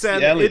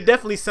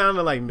definitely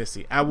sounded like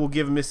Missy. I will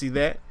give Missy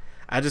that.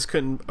 I just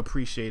couldn't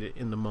appreciate it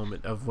in the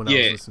moment of when I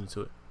was listening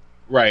to it.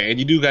 Right, and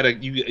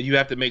you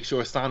have to make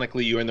sure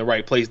sonically you're in the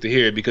right place to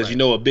hear it because you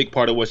know a big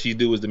part of what she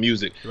do is the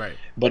music. Right.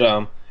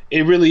 But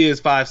It really is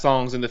 5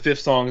 songs, and the 5th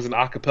song is an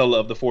acapella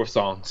of the 4th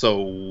song.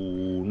 So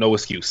no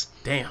excuse.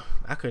 Damn,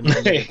 I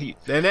couldn't. Even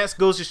and that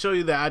goes to show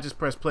you that I just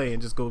press play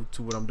and just go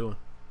to what I'm doing.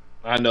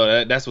 I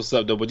know that's what's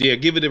up though, but yeah,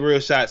 give it a real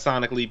shot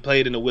sonically.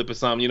 Play it in the whip or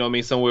something, you know what I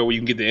mean, somewhere where you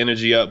can get the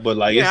energy up. But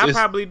like, I'll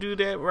probably do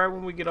that right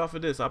when we get off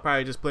of this. I'll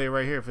probably just play it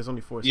right here if it's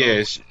only 4 songs.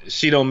 Yeah,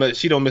 she don't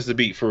miss a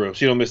beat for real.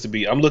 She don't miss a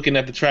beat. I'm looking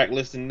at the track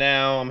listing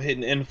now. I'm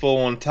hitting info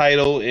on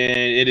title, and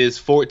it is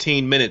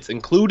 14 minutes,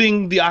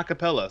 including the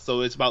acapella.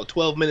 So it's about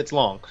 12 minutes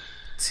long.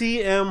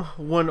 TM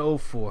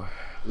 104.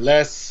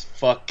 Let's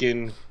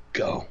fucking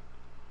go.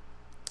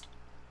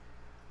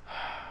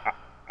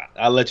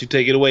 I'll let you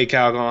take it away,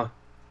 Calgon.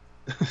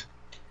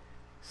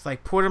 It's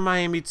like Port of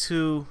Miami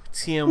 2,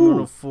 TM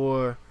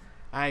 104.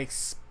 I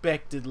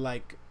expected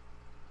like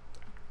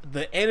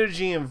the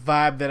energy and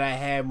vibe that I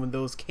had when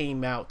those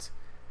came out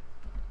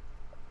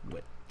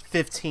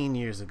 15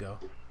 years ago.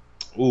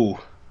 Ooh.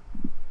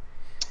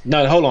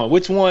 No, hold on.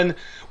 Which one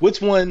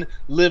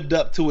lived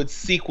up to its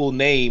sequel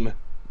name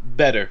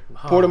better?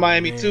 Port of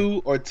Miami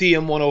 2 or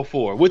TM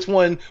 104? Which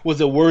one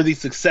was a worthy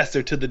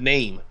successor to the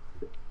name?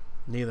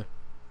 Neither.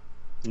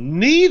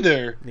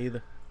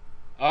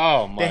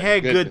 Oh my! They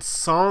had goodness. good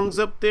songs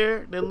up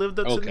there that lived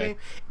up to the name.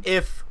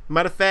 If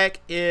what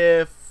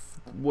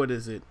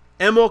is it?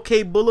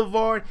 MLK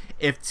Boulevard.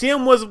 If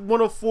TM was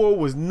 104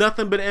 was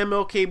nothing but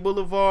MLK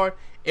Boulevard,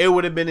 it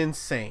would have been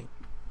insane.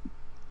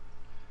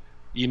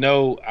 You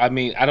know, I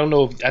mean, I don't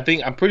know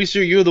I'm pretty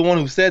sure you're the one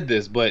who said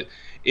this, but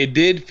it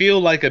did feel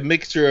like a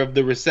mixture of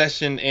The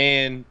Recession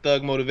and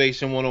Thug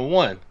Motivation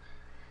 101.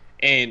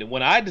 And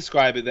when I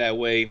describe it that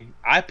way,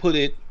 I put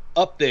it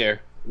up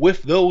there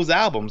with those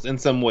albums in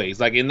some ways,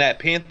 like in that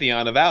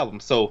pantheon of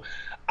albums. So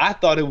I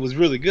thought it was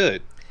really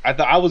good.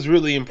 I was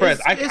really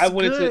impressed. It's I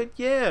went good. into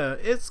Yeah,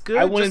 it's good.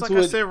 I went Just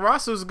into like I said,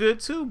 Ross was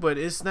good too, but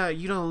it's not.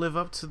 You don't live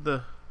up to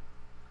the.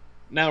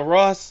 Now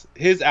Ross,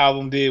 his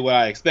album did what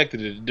I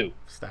expected it to do.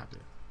 Stop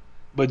it.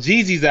 But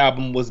Jeezy's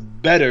album was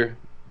better,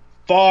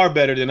 far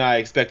better than I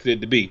expected it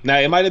to be. Now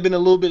it might have been a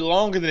little bit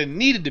longer than it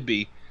needed to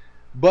be,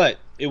 but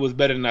it was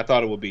better than I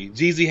thought it would be.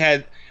 Jeezy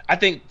had, I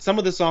think some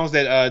of the songs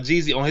that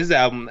Jeezy on his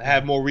album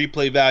have more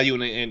replay value,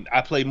 and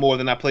I play more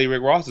than I play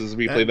Rick Ross's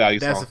replay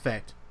value That's song.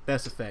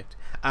 That's a fact.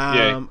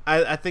 Yeah.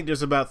 I think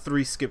there's about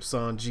 3 skips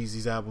on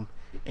Jeezy's album,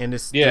 and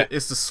it's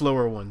the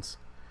slower ones.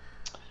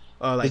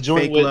 Like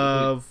Fake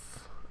Love.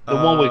 The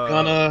one with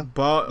Gunna.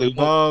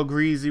 Ball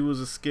Greasy was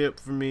a skip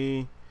for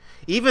me.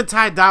 Even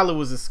Ty Dolla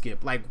was a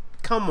skip. Like,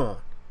 come on.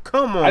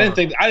 I didn't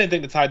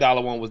think the Ty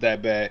Dolla one was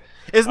that bad.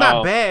 It's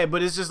not bad,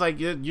 but it's just like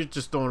you're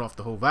just throwing off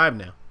the whole vibe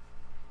now.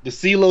 The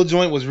CeeLo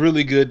joint was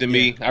really good to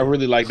me. I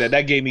really liked that.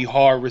 That gave me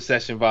hard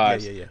Recession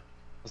vibes. Yeah.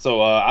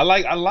 So I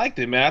liked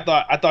it, man.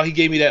 I thought he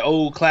gave me that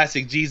old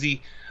classic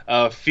Jeezy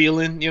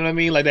feeling. You know what I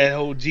mean? Like that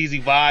whole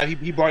Jeezy vibe.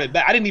 He brought it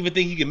back. I didn't even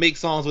think he could make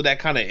songs with that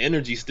kind of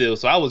energy still.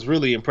 So I was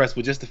really impressed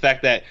with just the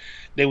fact that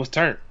they was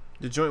turned.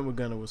 The joint with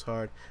Gunna was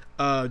hard.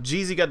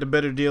 Jeezy got the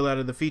better deal out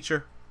of the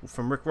feature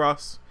from Rick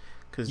Ross.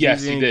 Because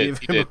yes, Jeezy he didn't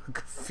did. give him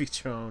a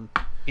feature on.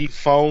 He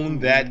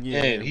phoned that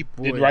in. He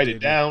did write it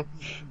down.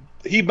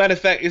 Matter of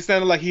fact, it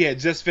sounded like he had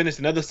just finished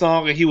another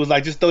song, and he was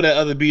like, "Just throw that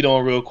other beat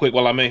on real quick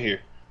while I'm in here."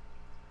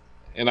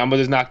 And I'm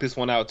gonna just knock this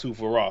one out too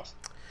for Ross.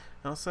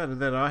 Outside of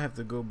that, I'll have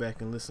to go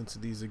back and listen to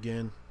these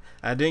again.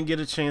 I didn't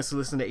get a chance to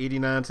listen to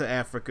 89 to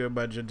Africa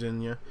by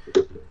Jordania.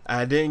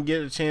 I didn't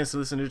get a chance to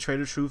listen to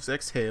Trader Truth's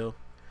Exhale.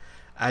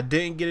 I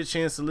didn't get a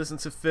chance to listen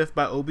to Fifth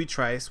by Obi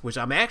Trice, which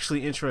I'm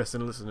actually interested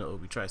in listening to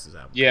Obi Trice's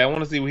album. Yeah, I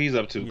want to see what he's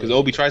up to, because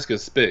Obi Trice could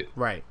spit.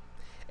 Right.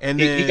 And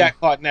he got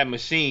caught in that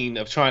machine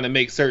of trying to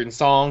make certain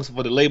songs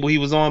for the label he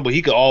was on, but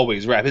he could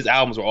always rap. His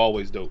albums were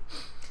always dope.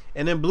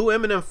 And then Blue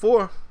Eminem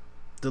 4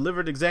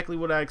 delivered exactly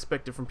what I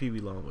expected from Pee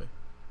Wee Longway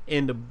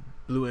in the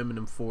Blue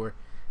Eminem 4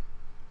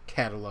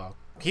 catalog.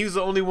 He was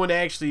the only one that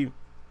actually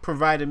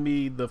provided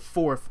me the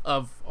 4th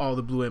of all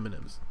the Blue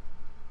Eminems.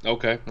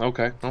 Okay.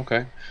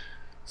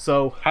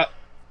 So, what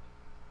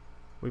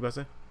you about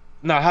to say?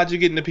 Nah, how'd you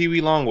get into Pee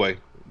Wee Longway?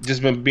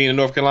 Just been being in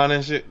North Carolina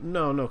and shit?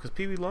 No, because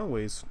Pee Wee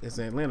Longway is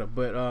in Atlanta,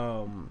 but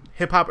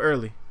hip hop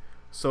early.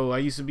 So I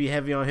used to be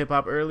heavy on hip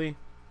hop early,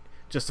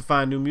 just to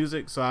find new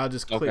music. So I'll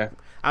just click. Okay.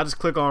 I'll just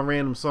click on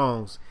random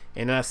songs,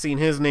 and I seen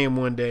his name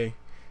one day.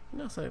 You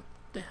know, I was like,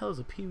 "What the hell is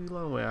a Pee Wee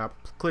Longway?" I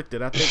clicked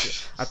it. I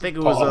think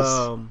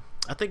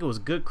it was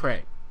Good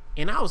Crack,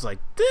 and I was like,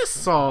 "This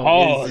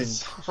song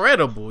is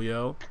incredible,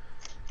 yo."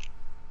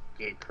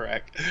 Good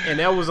Crack. And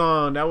that was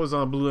on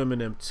Blue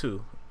Eminem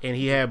 2. And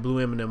he had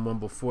Blue Eminem 1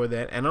 before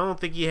that. And I don't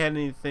think he had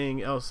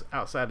anything else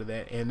outside of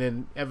that. And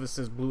then ever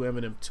since Blue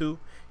Eminem 2,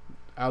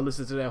 I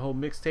listened to that whole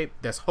mixtape.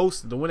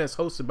 The one that's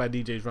hosted by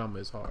DJ Drama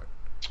is hard.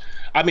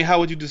 I mean, how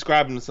would you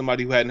describe him to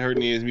somebody who hadn't heard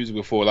any of his music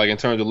before? Like in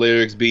terms of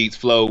lyrics, beats,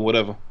 flow,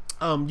 whatever?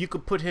 You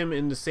could put him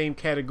in the same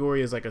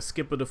category as like a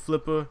Skipper the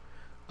Flipper.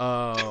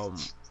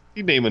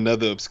 You name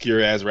another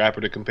obscure ass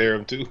rapper to compare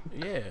him to.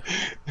 Yeah.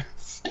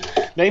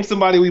 Name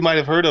somebody we might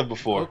have heard of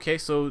before. Okay,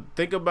 so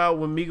think about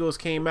when Migos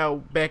came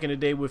out back in the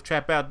day with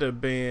Trap Out the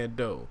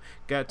Bando,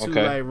 Got Two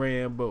Okay. Like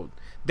Rambo.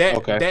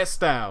 That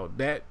style,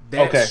 that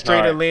Okay, straight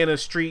alright. Atlanta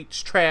street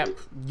trap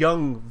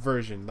young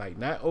version, like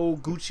not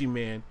old Gucci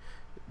Man,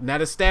 not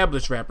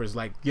established rappers,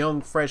 like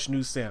young, fresh,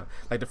 new sound.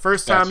 Like the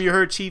first time Gotcha. you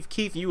heard Chief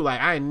Keef, you were like,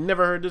 I ain't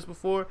never heard this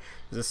before.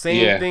 It's the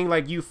same Yeah. thing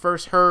like you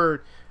first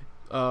heard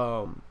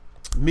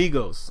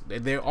Migos.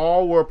 They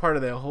all were a part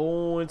of that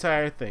whole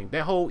entire thing.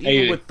 That whole,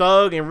 even Hey. with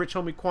Thug and Rich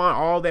Homie Quan,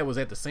 all that was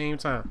at the same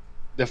time.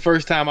 The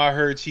first time I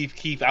heard Chief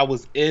Keef, I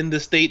was in the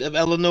state of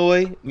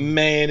Illinois.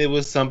 Man, it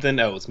was something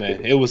else,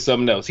 man. It was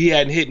something else. He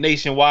hadn't hit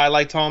nationwide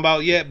like talking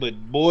about yet, but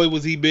boy,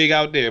 was he big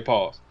out there,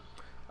 pause.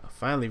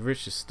 Finally,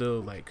 Rich is still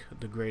like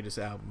the greatest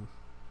album.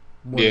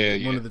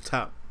 Yeah. One of the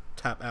top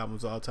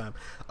albums of all time.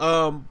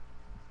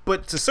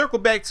 But to circle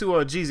back to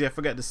Jeezy, I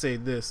forgot to say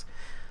this.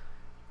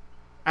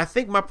 I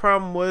think my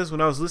problem was when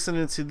I was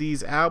listening to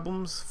these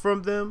albums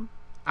from them,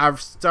 I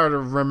started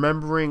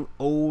remembering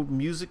old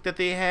music that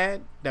they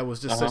had that was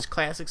just such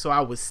classics. So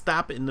I would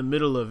stop it in the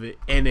middle of it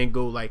and then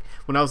go like,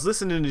 when I was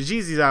listening to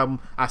Jeezy's album,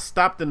 I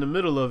stopped in the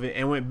middle of it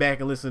and went back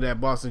and listened to that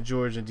Boston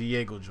George and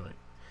Diego joint.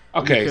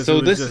 Okay, Because so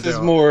it was this just is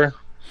their- more,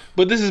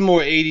 but this is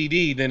more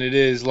ADD than it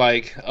is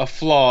like a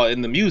flaw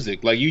in the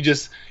music. Like you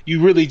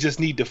really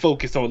just need to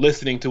focus on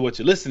listening to what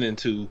you're listening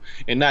to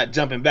and not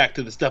jumping back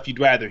to the stuff you'd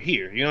rather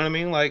hear. You know what I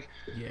mean? Like,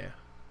 Yeah.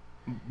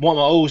 want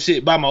my old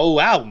shit, buy my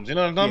old albums. You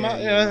know what I'm talking about?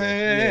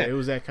 Yeah, it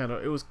was that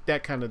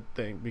kind of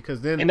thing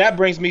because then And that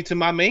brings me to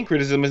my main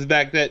criticism is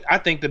that I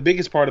think the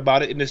biggest part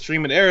about it in the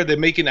streaming era, they're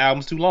making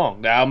albums too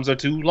long. The albums are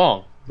too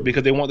long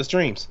because they want the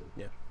streams.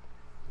 Yeah.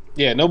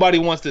 Yeah, nobody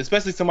wants to,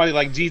 especially somebody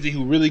like Jeezy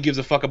who really gives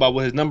a fuck about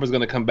what his number's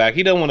going to come back.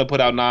 He doesn't want to put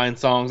out 9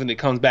 songs and it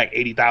comes back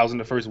 80,000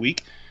 the first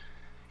week.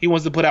 He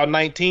wants to put out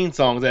 19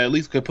 songs that at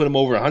least could put him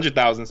over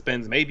 100,000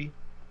 spends maybe.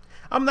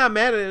 I'm not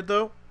mad at it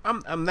though.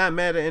 I'm not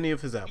mad at any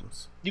of his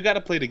albums. You got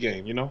to play the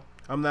game, you know?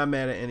 I'm not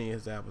mad at any of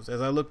his albums. As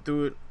I look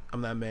through it,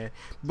 I'm not mad.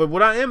 But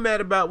what I am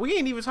mad about, we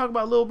ain't even talk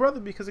about Lil Brother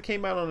because it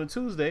came out on a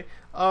Tuesday.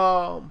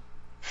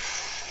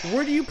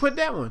 Where do you put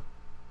that one?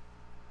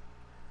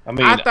 I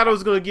mean, I thought it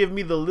was going to give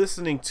me the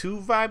listening to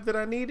vibe that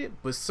I needed,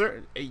 but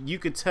you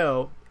could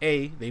tell,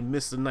 they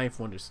missed the Ninth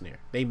Wonder snare.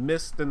 They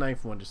missed the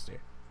Ninth Wonder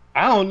snare.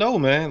 I don't know,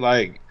 man.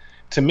 Like,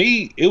 to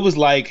me, it was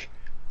like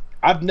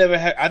I've never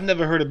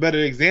heard a better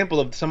example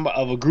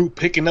of a group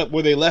picking up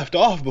where they left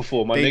off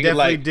before. My They nigga,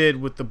 definitely like,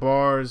 did with the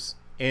bars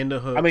and the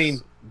hooks. I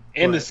mean,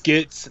 and the but-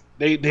 skits.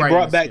 They Right,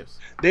 brought the back. skits.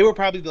 They were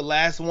probably the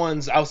last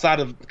ones outside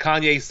of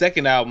Kanye's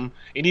second album,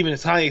 and even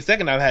Kanye's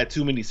second album had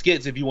too many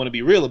skits. If you want to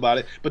be real about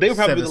it, but they were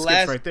probably 7 the skits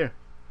last. right there.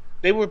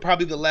 They were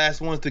probably the last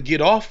ones to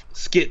get off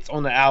skits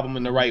on the album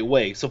in the right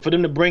way. So for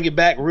them to bring it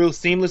back real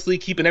seamlessly,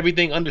 keeping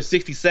everything under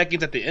 60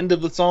 seconds at the end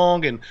of the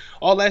song and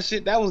all that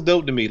shit, that was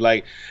dope to me.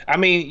 Like, I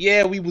mean,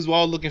 yeah, we was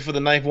all looking for the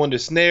Ninth Wonder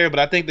snare, but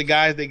I think the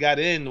guys they got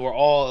in were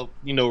all,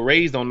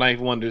 raised on Ninth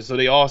Wonder, so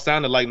they all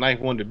sounded like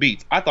Ninth Wonder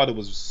beats. I thought it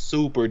was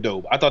super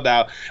dope. I thought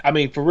that, I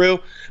mean, for real,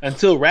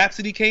 until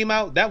Rhapsody came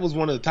out, that was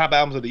one of the top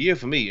albums of the year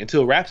for me,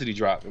 until Rhapsody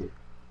dropped.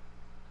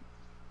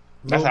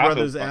 That's Lil how I feel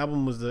Brother's about it.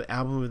 album was the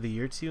album of the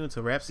year to you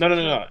until Rhapsody?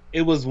 No.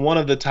 It was one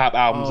of the top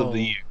albums of Oh,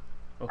 the year.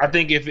 okay. I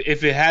think if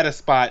it had a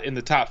spot in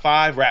the top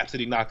 5,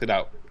 Rhapsody knocked it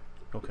out.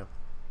 Okay.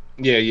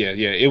 Yeah.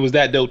 It was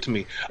that dope to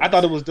me. I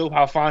thought it was dope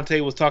how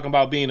Fonte was talking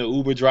about being an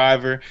Uber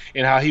driver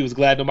and how he was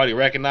glad nobody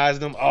recognized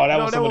him. Oh, that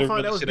was some of the fun.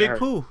 real That was shit I Big heard.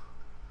 Pooh.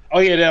 Oh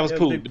yeah, that was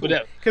cool. But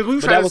that, Because we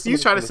but tried that was to, you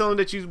some tried of to the- tell him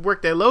that you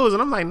worked at Lowe's,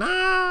 and I'm like,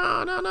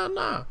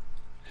 nah.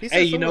 He said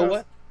Hey, you know somewhere what?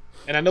 else.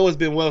 And I know it's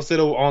been well said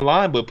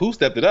online, but Pooh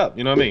stepped it up.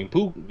 You know what I mean?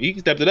 Pooh, he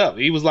stepped it up.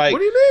 He was like, What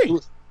do you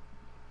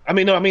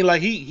mean?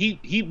 like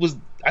he was.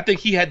 I think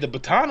he had the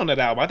baton on that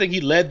album. I think he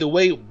led the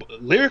way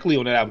lyrically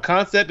on that album,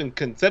 concept and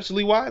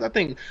conceptually wise. I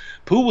think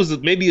Pooh was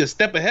maybe a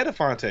step ahead of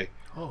Fonte.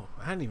 Oh,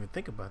 I didn't even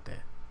think about that.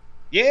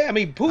 Yeah, I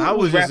mean, Pooh I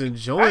was just rapping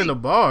enjoying right. the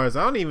bars.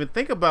 I don't even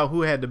think about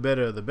who had the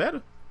better of the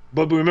better.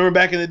 But remember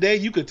back in the day,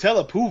 you could tell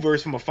a Pooh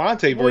verse from a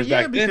Fonte verse Well,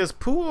 yeah, back then. because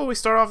Pooh always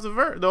start off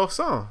the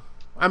song.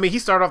 I mean, he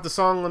started off the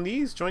song on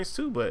these joints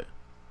too, but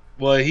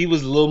Well, he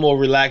was a little more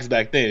relaxed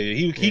back then.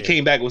 He Yeah.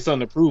 came back with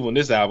something to prove on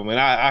this album, and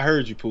I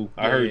heard you, Pooh.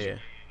 I heard you.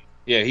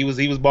 Yeah, he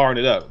was barring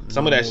it up.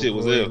 Some of that shit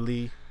was Roy ill.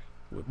 Lee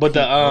with But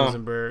the, Pete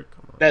Rosenberg.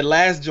 Come on. That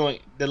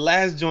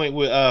last joint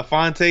with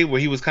Fonte, where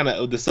he was kind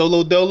of the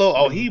solo dolo.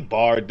 Oh, he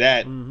barred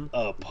that Mhm.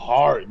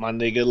 apart, my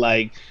nigga.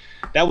 Like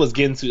that was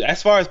getting to.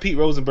 As far as Pete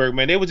Rosenberg,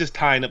 man, they were just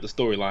tying up the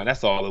storyline.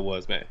 That's all it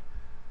was, man.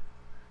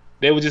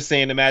 They were just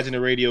saying, imagine a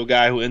radio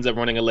guy who ends up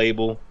running a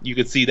label. You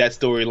could see that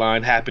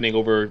storyline happening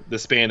over the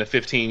span of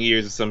 15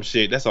 years or some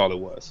shit. That's all it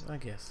was. I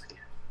guess.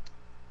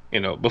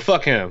 But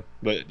fuck him.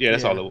 But yeah,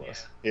 that's Yeah. all it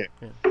was. Yeah.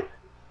 Yeah.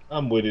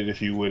 I'm with it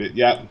if you with it.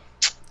 Yeah.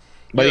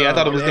 But yeah, I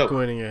thought it was dope.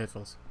 echoing in your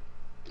headphones.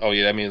 Oh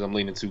yeah, that means I'm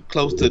leaning too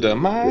close to the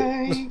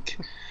mic.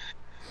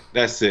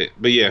 That's it.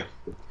 But yeah.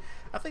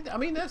 I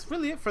mean that's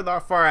really it for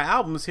our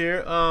albums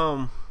here.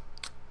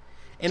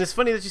 And it's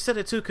funny that you said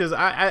it too, because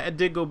I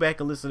did go back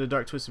and listen to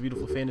Dark Twisted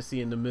Beautiful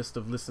Fantasy in the midst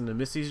of listening to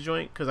Missy's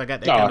joint, because I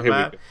got that kind of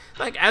vibe.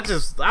 Like I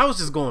was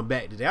just going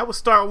back today. I would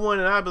start one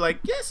and I'd be like,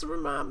 yes,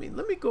 remind me.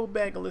 Let me go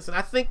back and listen.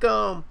 I think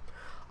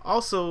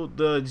also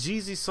the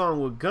Jeezy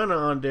song with Gunna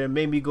on there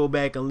made me go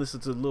back and listen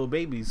to Lil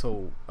Baby's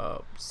whole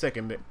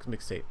second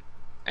mixtape.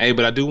 Hey,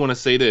 but I do want to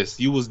say this: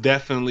 you was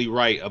definitely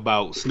right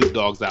about Snoop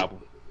Dogg's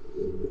album.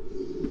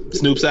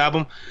 Snoop's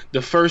album,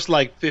 the first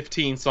like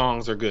 15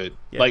 songs are good.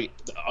 Yeah.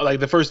 Like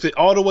the first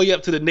all the way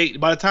up to the Nate.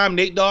 By the time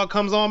Nate Dogg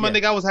comes on, my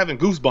nigga, I was having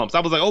goosebumps. I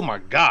was like, oh my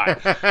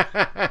god,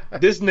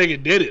 this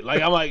nigga did it.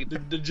 Like I'm like the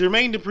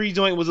Jermaine Dupri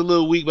joint was a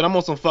little weak, but I'm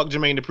on some fuck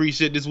Jermaine Dupri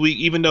shit this week.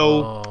 Even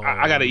though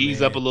I gotta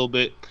ease up a little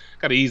bit.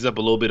 Gotta ease up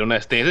a little bit on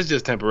that stance. It's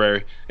just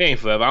temporary. It ain't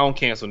forever. I don't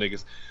cancel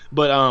niggas.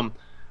 But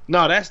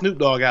no, that Snoop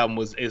Dogg album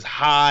is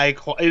high.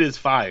 It is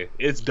fire.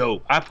 It's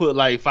dope. I put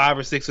like 5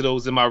 or 6 of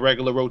those in my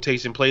regular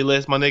rotation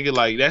playlist, my nigga.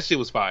 Like that shit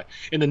was fire.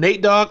 And the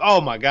Nate Dogg,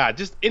 oh my god,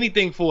 just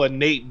anything for a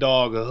Nate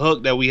Dogg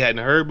hook that we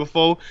hadn't heard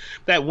before.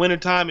 That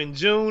wintertime in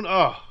June,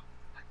 oh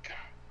my god.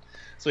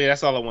 So yeah,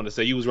 that's all I wanted to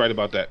say. You was right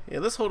about that. Yeah,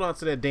 let's hold on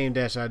to that Dame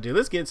Dash idea.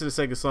 Let's get into the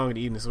second song of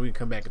the evening so we can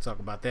come back and talk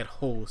about that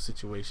whole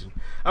situation.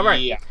 All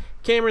right, yeah.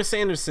 Cameron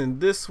Sanderson.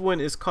 This one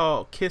is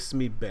called "Kiss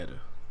Me Better."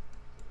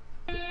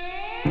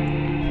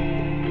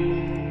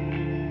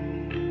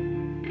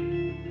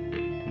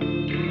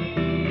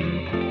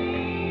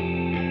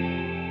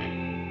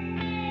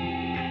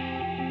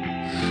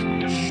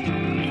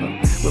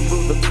 When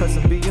will the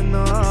present be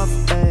enough,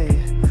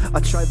 ayy? I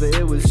tried but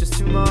it was just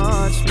too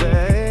much,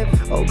 babe.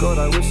 Oh God,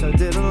 I wish I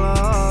didn't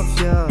love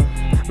ya.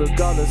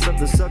 Regardless of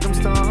the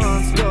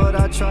circumstance, God,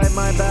 I tried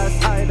my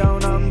best, I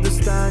don't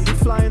understand. You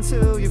fly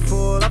until you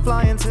fall, I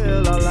fly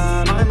until I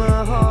land. I'm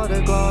a heart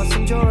of glass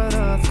and you're an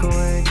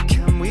earthquake.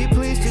 Can we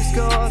please just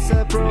go our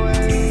separate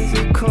ways?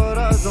 Mi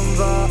corazón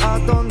va a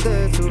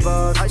donde tú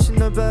vas. I should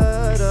know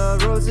better,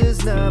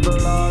 roses never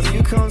last.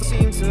 You can't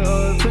seem to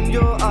open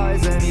your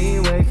eyes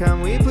anyway.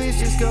 Can we please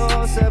just go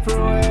our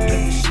separate ways?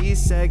 Then she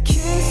said,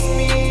 kiss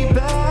me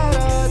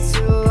better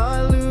till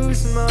I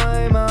lose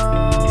my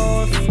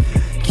mouth.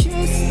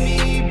 Kiss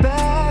me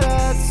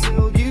better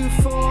till you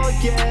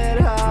forget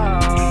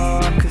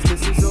how. Cause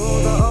this is all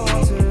that I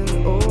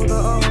wanted, all that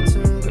I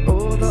wanted,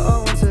 all that I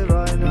wanted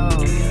right now.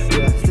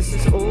 Yeah, this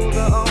is all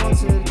that I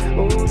wanted,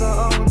 all that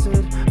I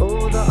wanted,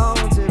 all that I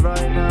wanted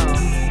right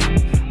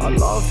now. I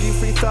love you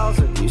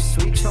 3000, you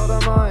sweet child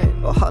of mine.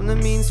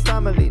 Ohana means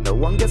family, no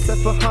one gets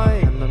left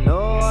behind. And I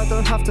know I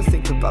don't have to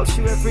think about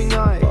you every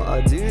night, but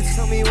I do.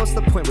 Tell me what's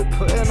the point with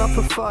putting up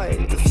a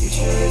fight? The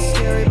future is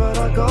scary but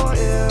I got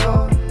it.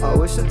 I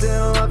wish I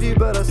didn't love you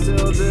but I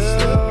still do.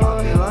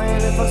 I'd be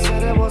lying if I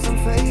said it wasn't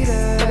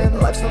fading.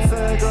 Life's not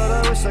fair,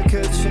 God, I wish I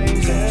could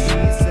change it.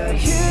 She said,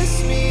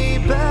 kiss me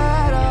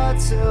better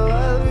till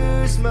I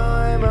lose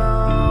my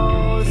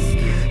mouth.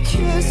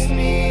 Kiss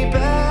me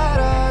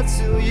better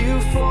till you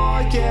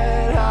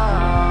forget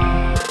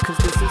how. Cause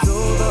this is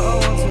all that I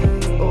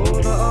wanted, all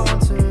that I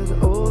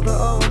wanted, all that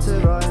I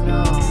wanted right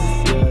now.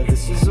 Yeah,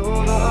 this is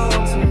all that I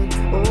wanted,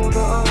 all that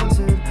I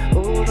wanted,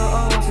 all that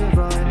I wanted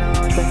right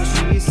now. And then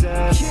she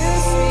said,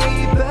 kiss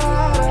me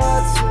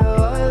better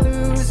till I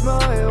lose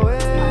my way.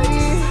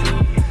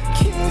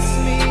 Kiss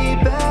me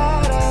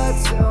better,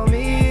 tell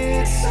me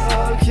it's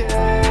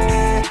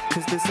okay.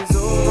 Cause this is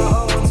all that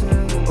I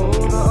wanted, all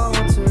that I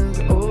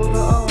wanted, all that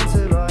I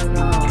wanted right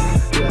now.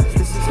 Yeah,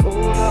 this is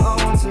all that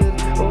I wanted,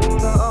 all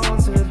that I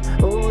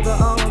wanted, all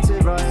that I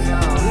wanted right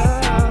now. Yeah.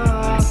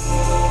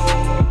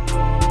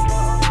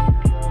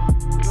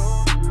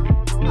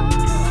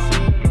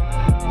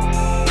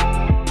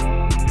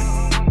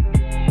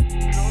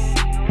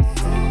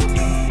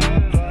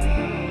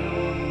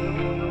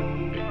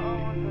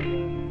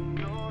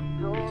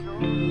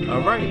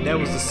 Alright, that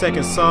was the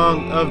second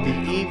song of the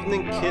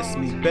evening, "Kiss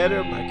Me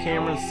Better" by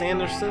Cameron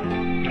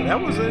Sanderson.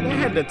 That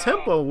had the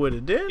tempo with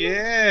it, didn't it?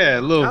 Yeah,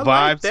 a little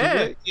vibe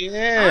to it.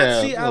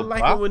 Yeah. I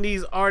like it when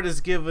these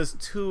artists give us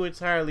two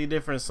entirely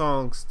different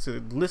songs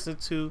to listen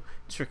to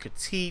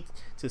critique,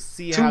 to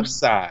see two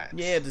sides.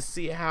 Yeah, to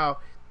see how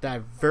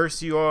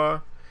diverse you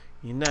are.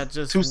 You're not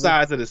just two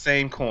sides of the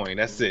same coin.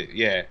 That's it.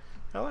 Yeah.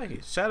 I like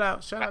it. Shout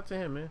out to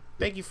him, man.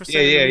 Thank you for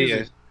sending the music.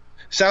 Yeah.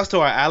 Shouts to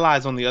our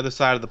allies on the other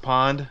side of the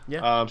pond.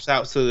 Yeah.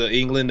 Shouts to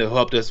England who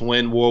helped us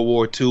win World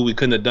War II. We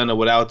couldn't have done it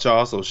without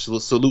y'all, so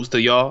salutes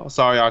to y'all.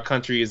 Sorry our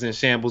country is in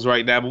shambles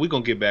right now, but we're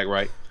going to get back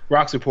right.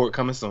 Rocks Report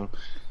coming soon.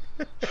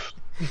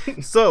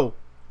 So,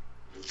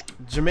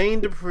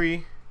 Jermaine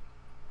Dupri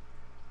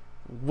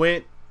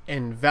went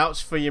and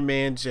vouched for your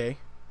man, Jay.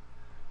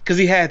 Because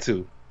he had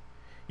to.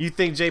 You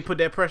think Jay put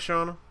that pressure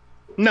on him?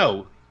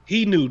 No.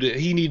 He knew that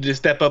he needed to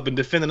step up and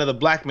defend another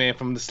black man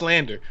from the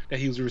slander that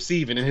he was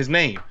receiving in his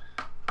name.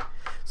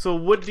 So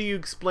what do you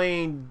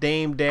explain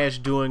Dame Dash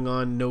doing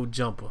on No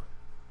Jumper?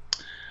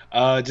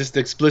 Just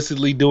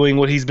explicitly doing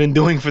what he's been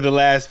doing for the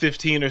last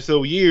 15 or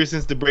so years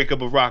since the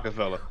breakup of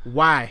Rockefeller.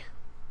 Why?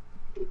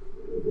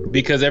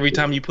 Because every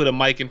time you put a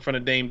mic in front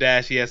of Dame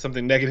Dash, he has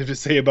something negative to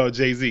say about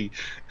Jay-Z.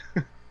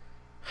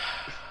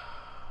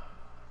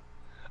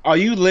 Are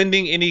you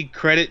lending any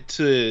credit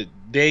to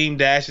Dame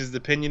Dash's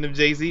opinion of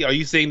Jay-Z? Are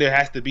you saying there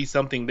has to be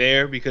something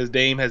there because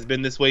Dame has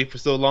been this way for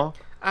so long?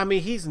 I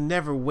mean, he's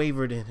never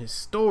wavered in his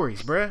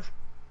stories, bruh.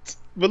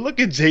 But look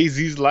at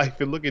Jay-Z's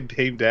life and look at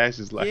Dame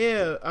Dash's life.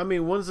 Yeah, I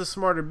mean, one's a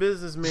smarter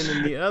businessman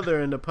than the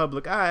other in the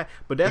public eye,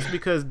 but that's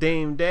because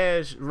Dame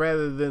Dash,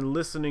 rather than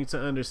listening to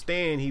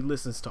understand, he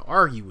listens to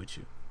argue with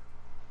you.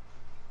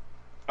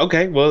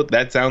 Okay, well,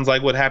 that sounds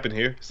like what happened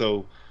here.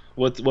 So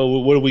what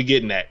are we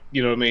getting at?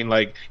 You know what I mean?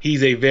 Like,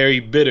 he's a very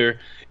bitter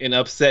and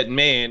upset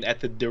man at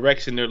the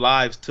direction their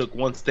lives took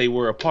once they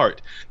were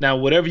apart. Now,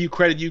 whatever you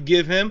credit you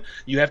give him,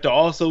 you have to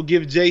also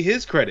give Jay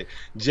his credit.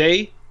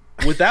 Jay,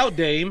 without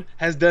Dame,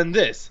 has done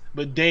this.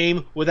 But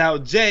Dame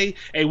without Jay,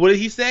 hey, what did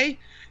he say?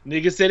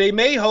 Niggas said they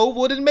made Hove,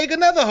 well, then make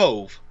another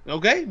Hove.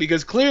 Okay?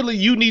 Because clearly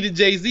you needed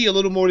Jay-Z a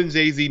little more than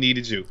Jay-Z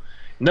needed you.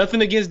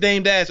 Nothing against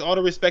Dame Dash, all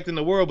the respect in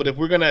the world, but if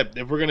we're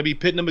gonna be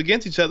pitting them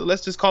against each other,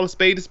 let's just call a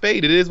spade a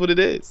spade. It is what it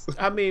is.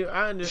 I mean,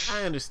 I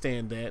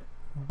understand that,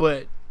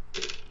 but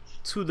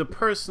to the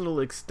personal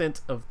extent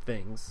of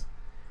things,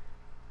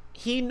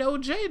 he know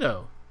Jay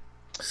though.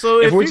 So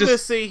if you're gonna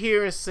sit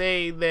here and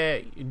say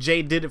that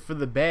Jay did it for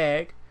the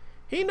bag,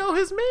 he know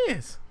his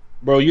mans.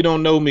 Bro, you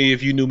don't know me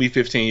if you knew me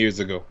 15 years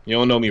ago. You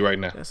don't know me right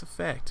now. That's a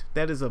fact.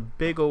 That is a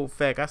big old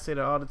fact. I say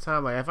that all the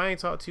time. Like, if I ain't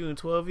talked to you in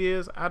 12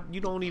 years,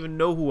 you don't even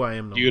know who I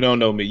am no more. You don't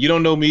know me. You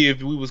don't know me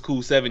if we was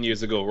cool 7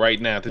 years ago,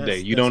 right now, today.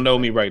 You don't know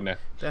me right now.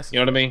 You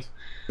know what I mean?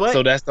 But,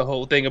 so that's the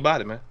whole thing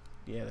about it, man.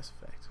 Yeah, that's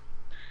a fact.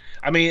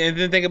 I mean, and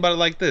then think about it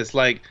like this.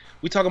 Like,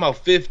 we talking about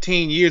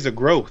 15 years of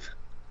growth.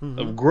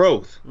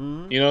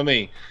 Mm-hmm. You know what I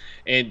mean?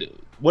 And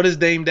what has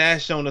Dame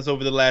Dash shown us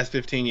over the last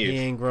 15 years? He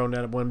ain't grown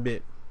that one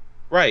bit.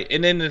 Right,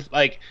 and then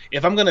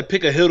if I'm gonna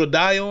pick a hill to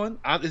die on,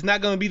 it's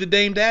not gonna be the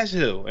Dame Dash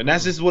hill, and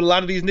that's just what a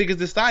lot of these niggas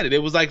decided.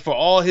 It was like for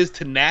all his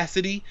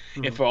tenacity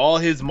and for all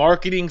his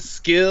marketing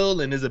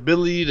skill and his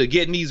ability to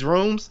get in these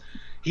rooms,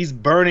 he's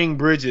burning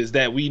bridges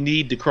that we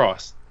need to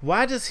cross.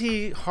 Why does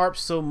he harp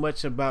so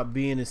much about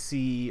being a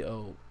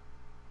CEO?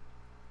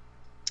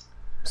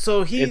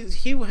 So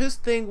his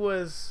thing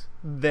was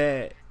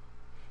that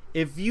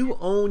if you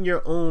own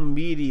your own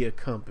media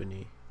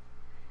company,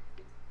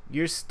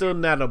 you're still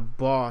not a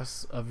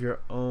boss of your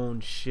own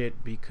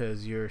shit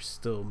because you're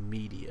still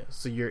media.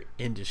 So you're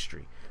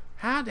industry.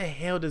 How the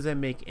hell does that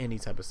make any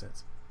type of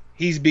sense?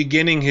 He's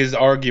beginning his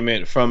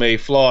argument from a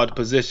flawed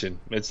position.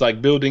 It's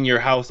like building your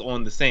house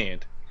on the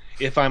sand.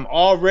 If I'm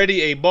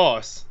already a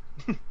boss,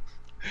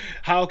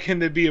 how can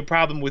there be a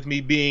problem with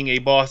me being a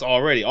boss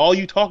already? All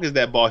you talk is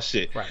that boss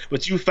shit. Right.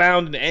 But you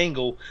found an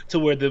angle to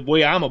where the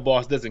way I'm a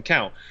boss doesn't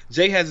count.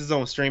 Jay has his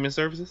own streaming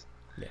services.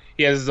 Yeah.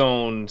 He has his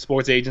own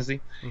sports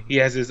agency. Mm-hmm. He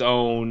has his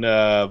own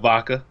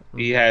vodka. Mm-hmm.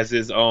 He has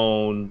his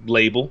own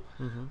label.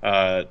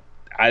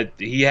 Mm-hmm.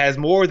 He has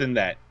more than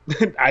that.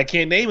 I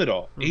can't name it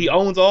all. Mm-hmm. He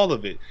owns all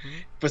of it. Mm-hmm.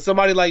 For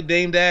somebody like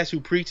Dame Dash who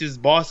preaches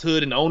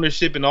bosshood and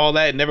ownership and all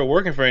that, and never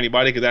working for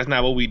anybody because that's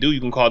not what we do. You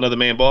can call another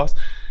man boss.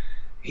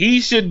 He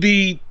should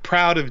be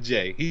proud of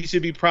Jay. He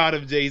should be proud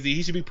of Jay-Z.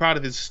 He should be proud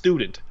of his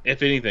student,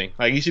 if anything.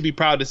 Like, he should be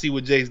proud to see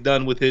what Jay's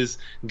done with his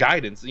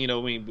guidance. You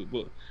know, I mean,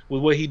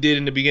 with what he did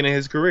in the beginning of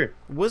his career.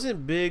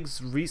 Wasn't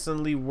Biggs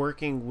recently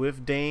working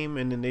with Dame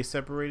and then they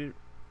separated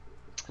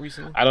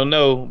recently? I don't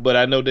know, but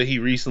I know that he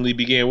recently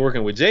began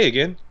working with Jay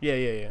again.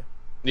 Yeah.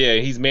 Yeah,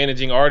 he's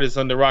managing artists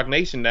under Roc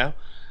Nation now.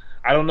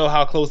 I don't know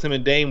how close him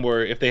and Dame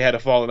were, if they had a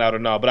falling out or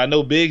not, but I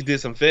know Biggs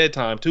did some Fed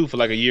time too for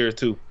like a year or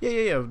two.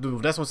 Yeah.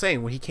 Dude, that's what I'm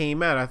saying. When he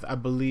came out, I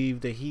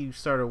believe that he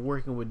started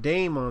working with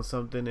Dame on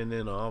something, and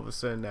then all of a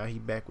sudden now he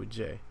back with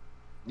Jay.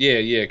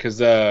 Yeah, because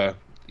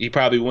he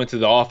probably went to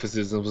the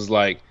offices and was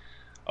like,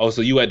 "Oh,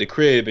 so you at the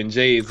crib and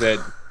Jay's at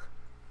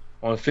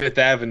on 5th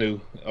Avenue,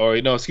 or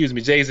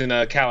Jay's in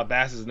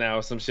Calabasas now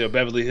or some shit, or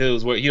Beverly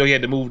Hills, where he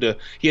had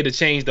to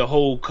change the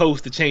whole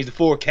coast to change the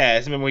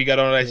forecast. Remember when he got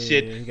on that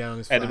shit? Yeah, he got on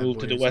his had to move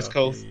to the West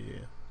Coast.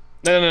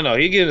 Yeah. No.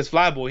 He get in his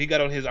flyboy. He got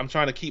on his. I'm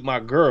trying to keep my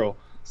girl.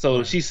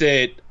 So she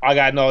said, I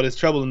got in all this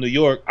trouble in New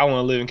York. I want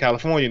to live in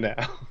California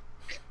now.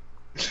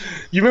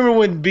 You remember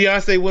when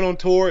Beyonce went on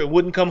tour and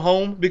wouldn't come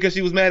home because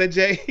she was mad at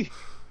Jay?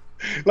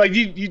 Like, do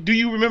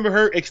you remember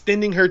her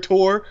extending her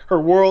tour, her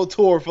world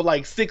tour, for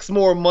like 6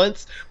 more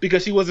months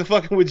because she wasn't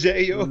fucking with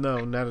Jay? Yo?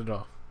 No, not at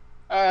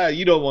all.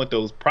 You don't want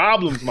those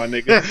problems, my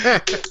nigga.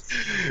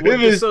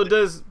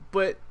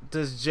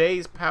 Does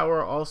Jay's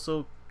power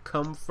also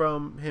come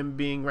from him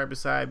being right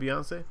beside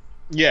Beyonce?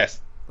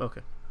 Yes.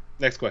 Okay.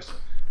 Next question.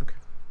 Okay.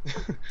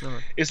 All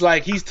right. It's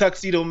like he's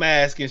Tuxedo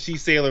Mask and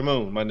she's Sailor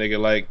Moon, my nigga.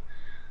 Like,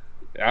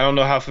 I don't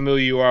know how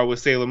familiar you are with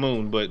Sailor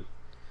Moon, but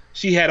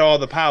she had all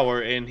the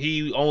power, and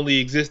he only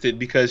existed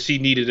because she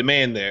needed a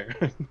man there.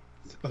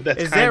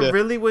 Is that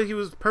really what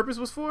his purpose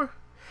was for?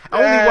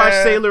 I only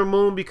watched Sailor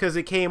Moon because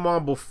it came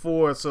on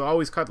before, so I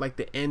always caught like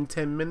the end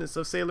 10 minutes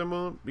of Sailor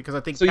Moon because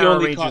I think Power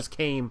Rangers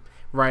came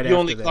right after that. You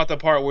only caught the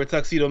part where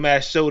Tuxedo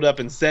Mask showed up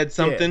and said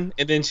something,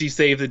 and then she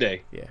saved the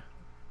day.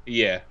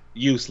 Yeah,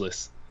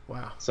 useless.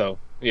 Wow. So,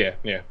 yeah.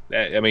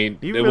 I mean,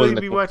 you really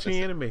be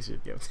watching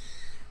animation.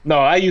 No,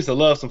 I used to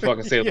love some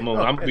fucking Sailor Yo, Moon.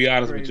 I'm gonna be that's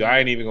honest with crazy. you. I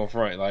ain't even gonna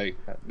front. Like,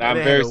 And I'm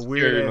they very had a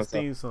weird serious ass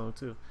myself. theme song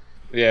too.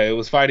 Yeah, it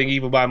was fighting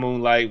evil by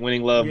moonlight,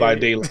 winning love by Yeah.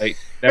 daylight,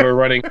 never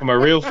running from a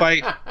real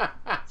fight.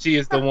 She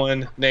is the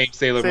one named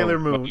Sailor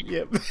Moon.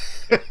 Yep.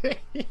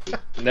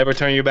 Never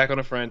turn your back on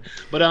a friend.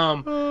 But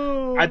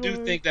Oh, I do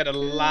my think that a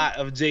God. lot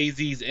of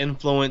Jay-Z's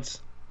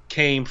influence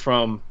came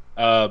from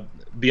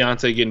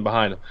Beyonce getting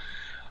behind him.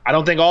 I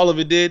don't think all of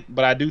it did,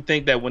 but I do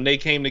think that when they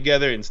came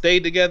together and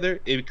stayed together,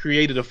 it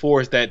created a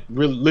force that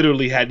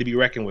literally had to be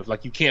reckoned with.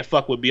 Like, you can't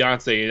fuck with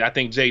Beyonce, and I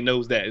think Jay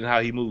knows that and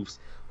how he moves.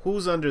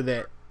 Who's under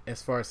that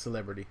as far as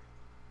celebrity?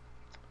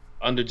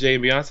 Under Jay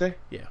and Beyonce?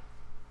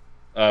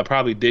 Yeah.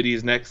 Probably Diddy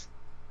is next.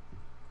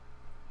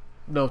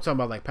 No, I'm talking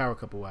about like power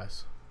couple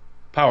wise.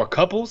 Power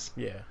couples?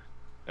 Yeah.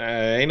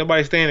 Ain't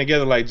nobody staying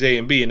together like J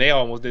and B, and they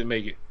almost didn't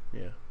make it.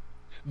 Yeah.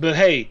 But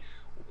hey,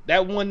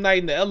 that one night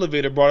in the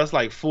elevator brought us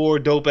like 4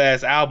 dope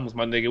ass albums,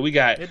 my nigga. We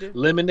got It did.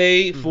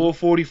 Lemonade,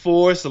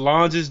 444,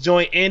 Solange's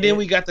joint, and then Yeah.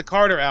 we got the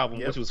Carter album,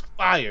 Yep. which was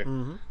fire.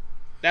 Mm-hmm.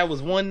 That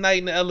was one night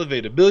in the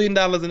elevator. $1 billion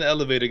in the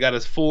elevator got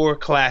us 4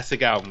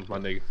 classic albums, my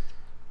nigga.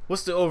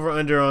 What's the over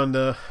under on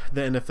the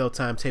NFL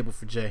timetable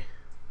for Jay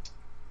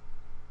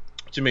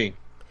What you mean?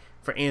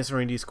 for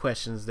answering these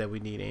questions that we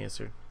need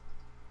answered?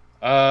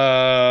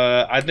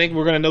 I think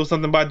we're gonna know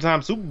something by the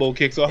time Super Bowl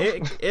kicks off.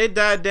 It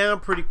died down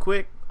pretty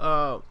quick.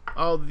 All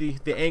the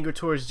anger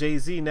towards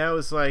Jay-Z, now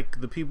it's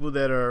like the people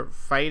that are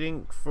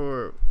fighting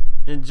for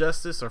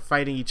injustice are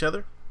fighting each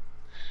other.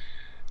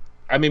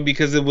 I mean,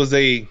 because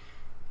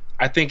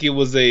I think it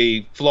was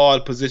a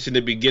flawed position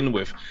to begin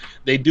with.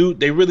 They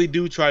really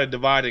do try to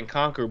divide and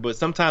conquer, but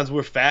sometimes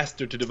we're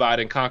faster to divide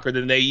and conquer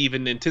than they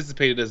even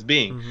anticipated us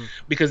being. Mm-hmm.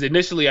 Because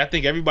initially, I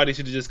think everybody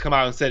should have just come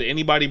out and said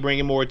anybody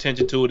bringing more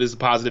attention to it is a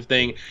positive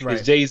thing. Right.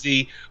 It's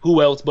Jay-Z.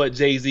 Who else but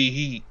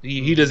Jay-Z?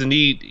 He doesn't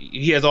need.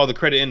 He has all the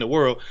credit in the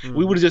world. Mm-hmm.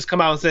 We would have just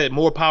come out and said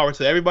more power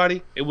to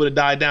everybody. It would have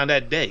died down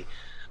that day.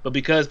 But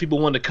because people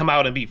wanted to come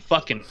out and be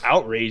fucking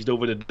outraged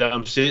over the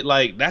dumb shit,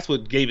 like, that's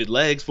what gave it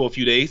legs for a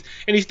few days.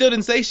 And he still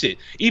didn't say shit.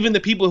 Even the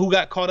people who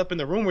got caught up in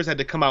the rumors had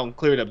to come out and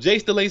clear it up. Jay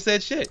still ain't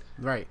said shit.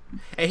 Right.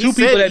 And Two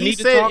people that he need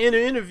to said talk- in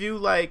an interview,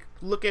 like,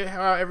 look at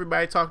how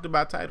everybody talked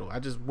about Tidal. I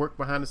just work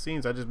behind the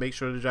scenes. I just make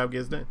sure the job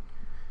gets done.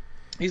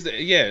 He said,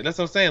 yeah, that's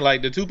what I'm saying.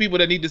 Like, the 2 people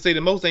that need to say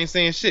the most ain't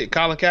saying shit.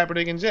 Colin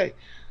Kaepernick and Jay.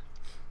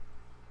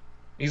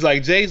 He's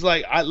like, Jay's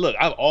like,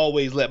 I've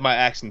always let my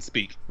actions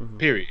speak,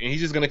 period. And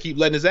he's just going to keep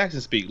letting his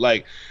actions speak.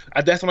 Like,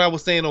 that's what I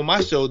was saying on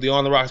my show, the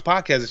On the Rocks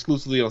podcast,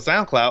 exclusively on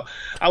SoundCloud.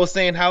 I was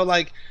saying how,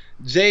 like,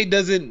 Jay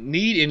doesn't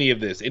need any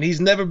of this. And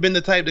he's never been the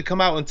type to come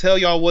out and tell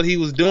y'all what he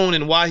was doing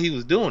and why he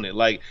was doing it.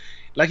 Like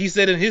he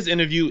said in his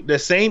interview, the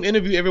same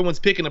interview everyone's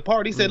picking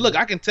apart, he said, look,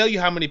 I can tell you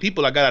how many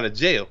people I got out of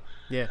jail.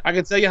 Yeah. I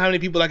can tell you how many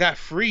people I got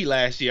free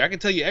last year. I can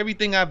tell you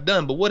everything I've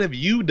done, but what have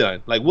you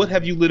done? Like, what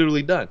have you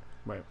literally done?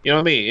 Right. You know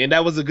what I mean? And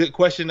that was a good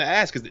question to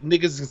ask, because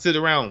niggas can sit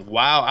around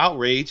wild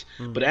outrage,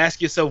 but ask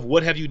yourself,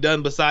 what have you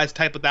done besides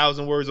type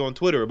 1,000 words on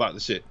Twitter about the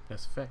shit?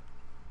 That's a fact.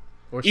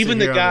 Or Even sit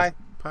the here on guy- this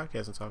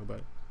podcast and talk about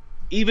it.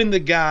 Even the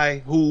guy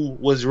who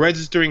was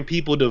registering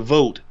people to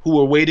vote who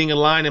were waiting in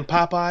line in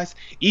Popeyes,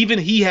 even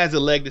he has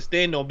a leg to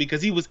stand on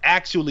because he was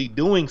actually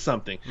doing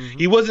something.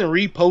 He wasn't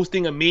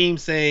reposting a meme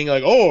saying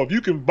like, oh, if you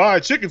can buy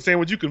a chicken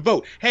sandwich, you can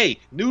vote. Hey,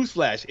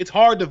 newsflash, it's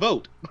hard to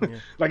vote.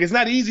 Like, it's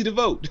not easy to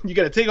vote. You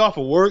got to take off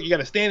of work. You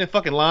got to stand in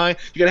fucking line.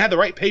 You got to have the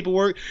right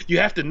paperwork. You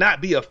have to not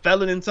be a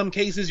felon in some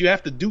cases. You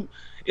have to do...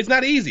 It's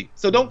not easy.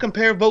 So don't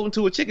compare voting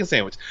to a chicken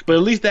sandwich. But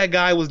at least that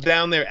guy was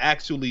down there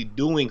actually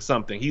doing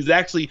something. He's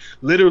actually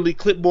literally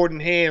clipboard in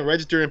hand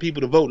registering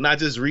people to vote, not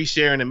just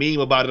resharing a meme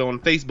about it on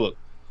Facebook.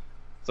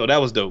 So that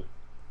was dope.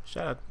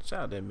 Shout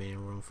out that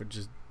man Room for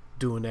just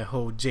doing that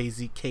whole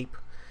Jay-Z cape.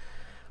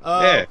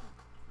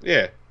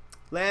 Yeah.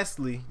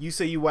 Lastly, you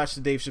say you watched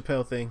the Dave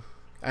Chappelle thing.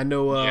 I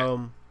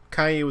know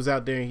Kanye was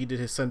out there and he did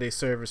his Sunday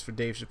service for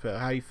Dave Chappelle.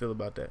 How you feel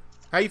about that?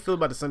 How you feel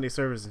about the Sunday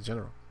service in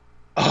general?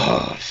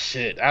 Oh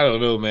shit! I don't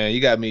know, man.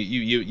 You got me.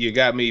 You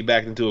got me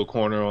backed into a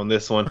corner on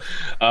this one.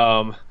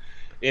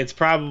 It's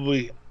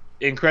probably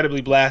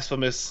incredibly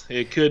blasphemous.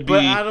 It could be,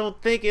 but I don't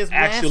think it's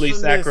actually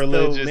blasphemous,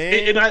 sacrilegious. though,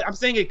 man. And I'm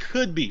saying it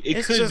could be. It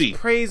it's could just be.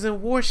 praise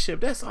and worship.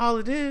 That's all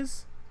it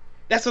is.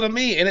 That's what I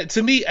mean. And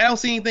to me, I don't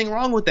see anything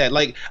wrong with that.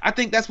 Like, I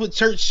think that's what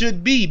church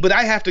should be. But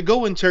I have to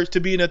go in church to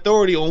be an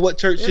authority on what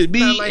church should It's be.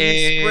 not like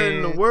he's And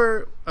spreading the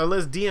word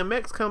unless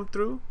DMX come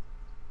through.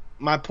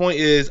 my point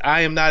is,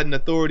 I am not an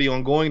authority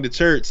on going to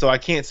church, so I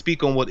can't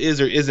speak on what is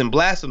or isn't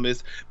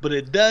blasphemous. But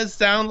it does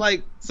sound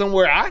like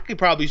somewhere I could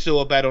probably show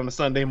up at on a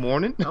Sunday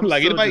morning. I'm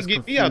Like, still anybody just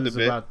get me out the confused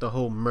bed. about the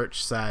whole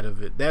merch side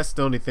of it. That's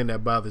the only thing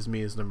that bothers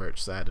me is the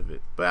merch side of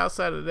it. But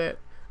outside of that,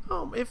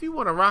 if you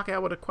want to rock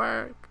out with a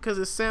choir because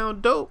it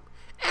sound dope,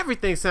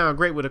 everything sound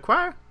great with a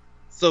choir.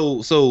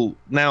 So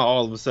now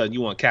all of a sudden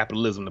you want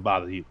capitalism to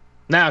bother you.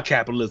 Now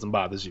capitalism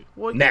bothers you.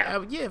 Well,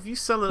 Now. yeah, if you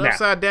selling Now.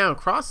 upside down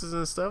crosses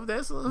and stuff,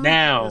 that's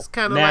Now it's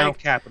kind of like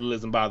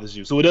capitalism bothers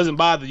you. So it doesn't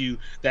bother you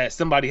that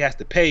somebody has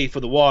to pay for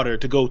the water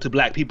to go to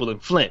black people in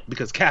Flint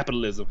because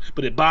capitalism.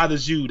 But it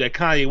bothers you that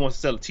Kanye wants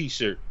to sell a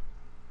t-shirt.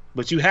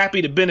 But you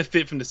happy to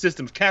benefit from the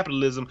system of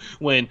capitalism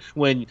when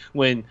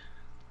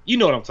you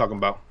know what I'm talking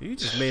about. You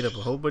just made up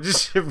a whole bunch of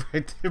shit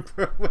right there,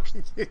 bro.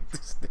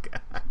 This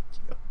nigga.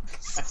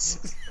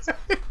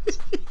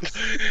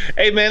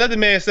 Hey man, let the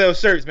man sell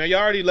shirts, man. You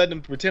already let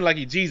him pretend like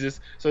he's Jesus,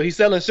 so he's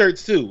selling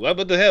shirts too.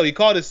 What the hell? He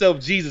called himself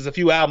Jesus a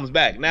few albums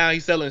back. Now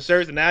he's selling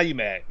shirts, and now you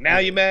mad. Now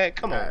you mad?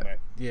 Come on, man.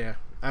 Yeah,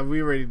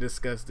 we already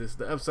discussed this.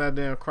 The upside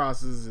down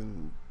crosses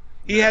and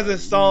he has a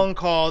song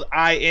called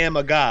 "I Am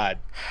a God,"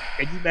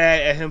 and you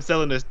mad at him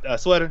selling a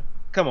sweater?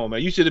 Come on,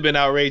 man. You should have been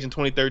outraged in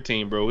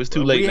 2013, bro. It's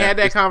too late. We had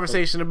that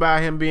conversation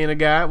about him being a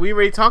guy. We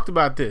already talked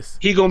about this.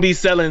 He gonna be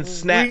selling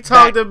snapback. We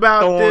talked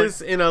about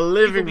this in a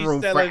living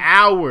room for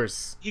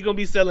hours. He gonna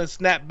be selling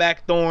snapback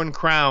thorn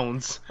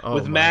crowns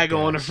with MAGA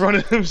on the front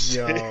of them.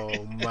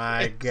 Yo,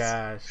 my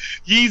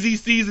gosh. Yeezy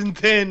season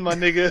 10, my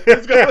nigga.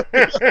 Let's go.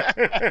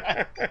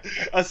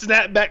 A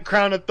snapback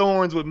crown of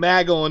thorns with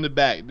MAGA on the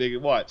back,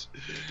 nigga. Watch.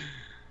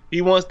 He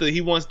wants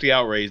the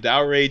outrage. The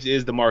outrage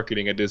is the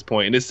marketing at this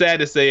point. And it's sad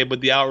to say it, but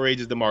the outrage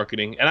is the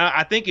marketing. And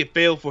I think it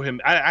failed for him.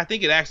 I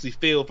think it actually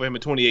failed for him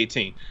in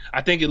 2018.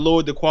 I think it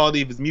lowered the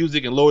quality of his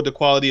music and lowered the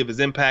quality of his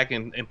impact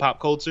in pop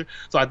culture.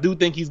 So I do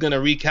think he's going to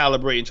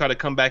recalibrate and try to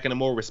come back in a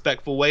more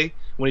respectful way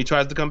when he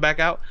tries to come back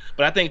out.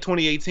 But I think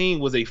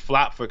 2018 was a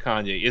flop for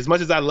Kanye. As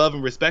much as I love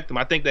and respect him,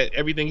 I think that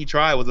everything he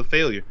tried was a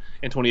failure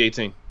in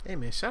 2018. Hey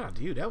man, shout out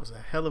to you. That was a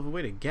hell of a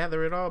way to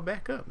gather it all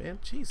back up, man.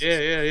 Jesus.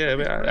 Yeah.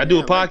 Man, I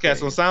do a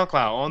podcast on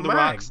SoundCloud on the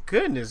Rocks. My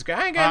goodness,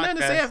 I ain't got nothing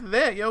to say after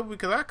that, yo,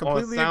 because I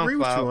completely agree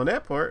with you on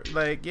that part.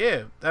 Like,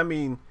 yeah, I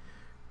mean,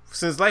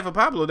 since Life of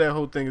Pablo, that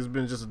whole thing has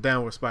been just a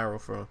downward spiral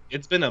for him.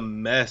 It's been a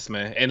mess,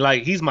 man. And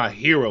like, he's my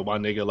hero, my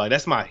nigga. Like,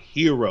 that's my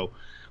hero.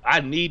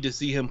 I need to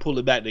see him pull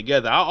it back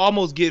together. I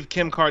almost give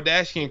Kim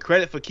Kardashian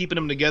credit for keeping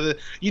him together.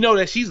 You know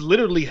that she's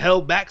literally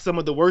held back some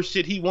of the worst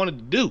shit he wanted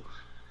to do.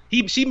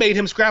 She made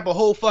him scrap a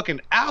whole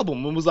fucking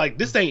album and was like,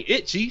 "This ain't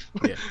it, Chief."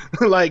 Yeah.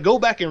 Like, go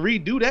back and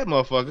redo that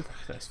motherfucker.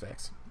 That's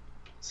facts.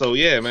 So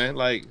yeah, man.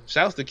 Like,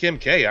 shouts to Kim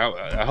K.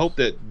 I hope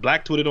that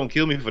Black Twitter don't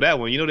kill me for that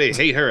one. You know they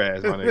hate her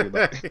ass, my nigga.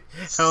 Like,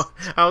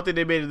 I don't think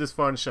they made it this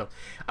far in the show.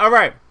 All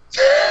right.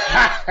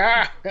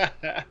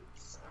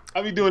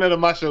 I'll be doing that on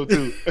my show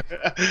too.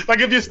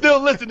 Like, if you're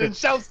still listening,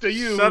 shouts to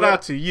you. Shout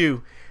out to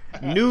you.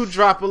 New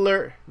drop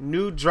alert.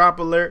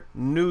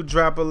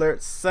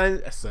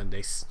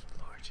 Sunday.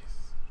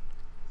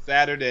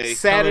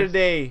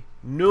 Saturday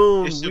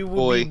noon. We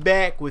will be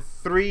back with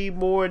 3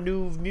 more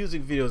new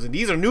music videos, and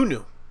these are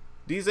new.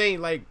 These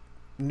ain't like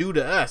new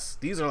to us.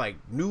 These are like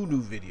new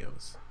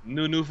videos.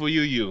 New for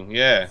you.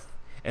 Yeah.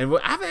 And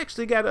I've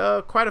actually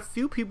got quite a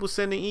few people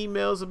sending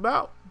emails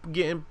about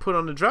getting put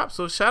on the drop.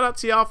 So shout out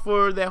to y'all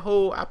for that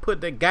whole. I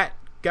put that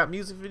got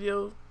music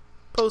video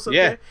post up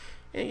there,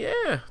 and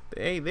yeah,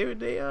 they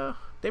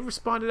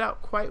responded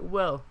out quite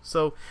well.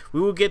 So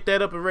we will get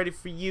that up and ready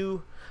for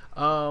you.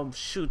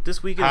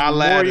 This weekend is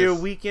Memorial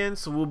Weekend,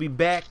 so we'll be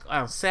back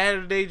on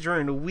Saturday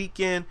during the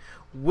weekend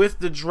with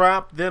the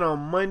drop. Then on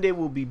Monday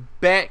we'll be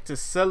back to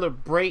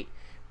celebrate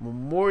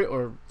Memorial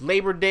or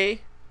Labor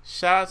Day.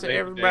 Shout out to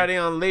everybody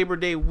on Labor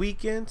Day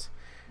weekend.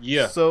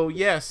 Yeah. So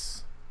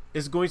yes,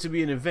 it's going to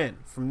be an event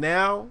from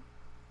now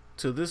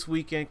to this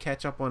weekend.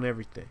 Catch up on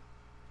everything.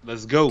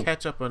 Let's go.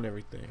 Catch up on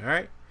everything. All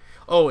right.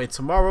 Oh, and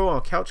tomorrow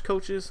on Couch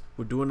Coaches,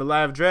 we're doing the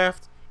live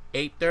draft,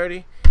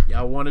 8:30.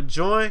 Y'all want to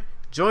join?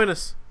 Join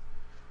us.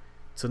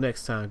 Till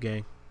next time,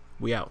 gang.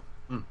 We out.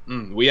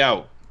 We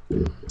out.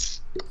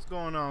 What's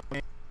going on,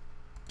 man?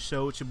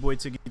 Show with your boy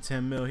Tiggy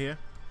 10 Mil here.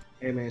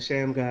 Hey, man.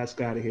 Sham God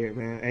Scotty here,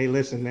 man. Hey,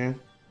 listen, man.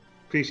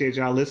 Appreciate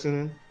y'all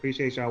listening.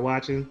 Appreciate y'all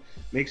watching.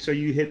 Make sure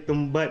you hit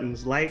them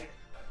buttons. Like,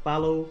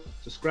 follow,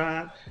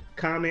 subscribe,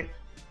 comment,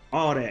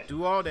 all that.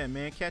 Do all that,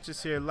 man. Catch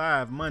us here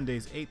live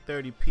Mondays,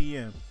 8:30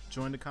 p.m.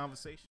 Join the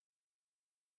conversation.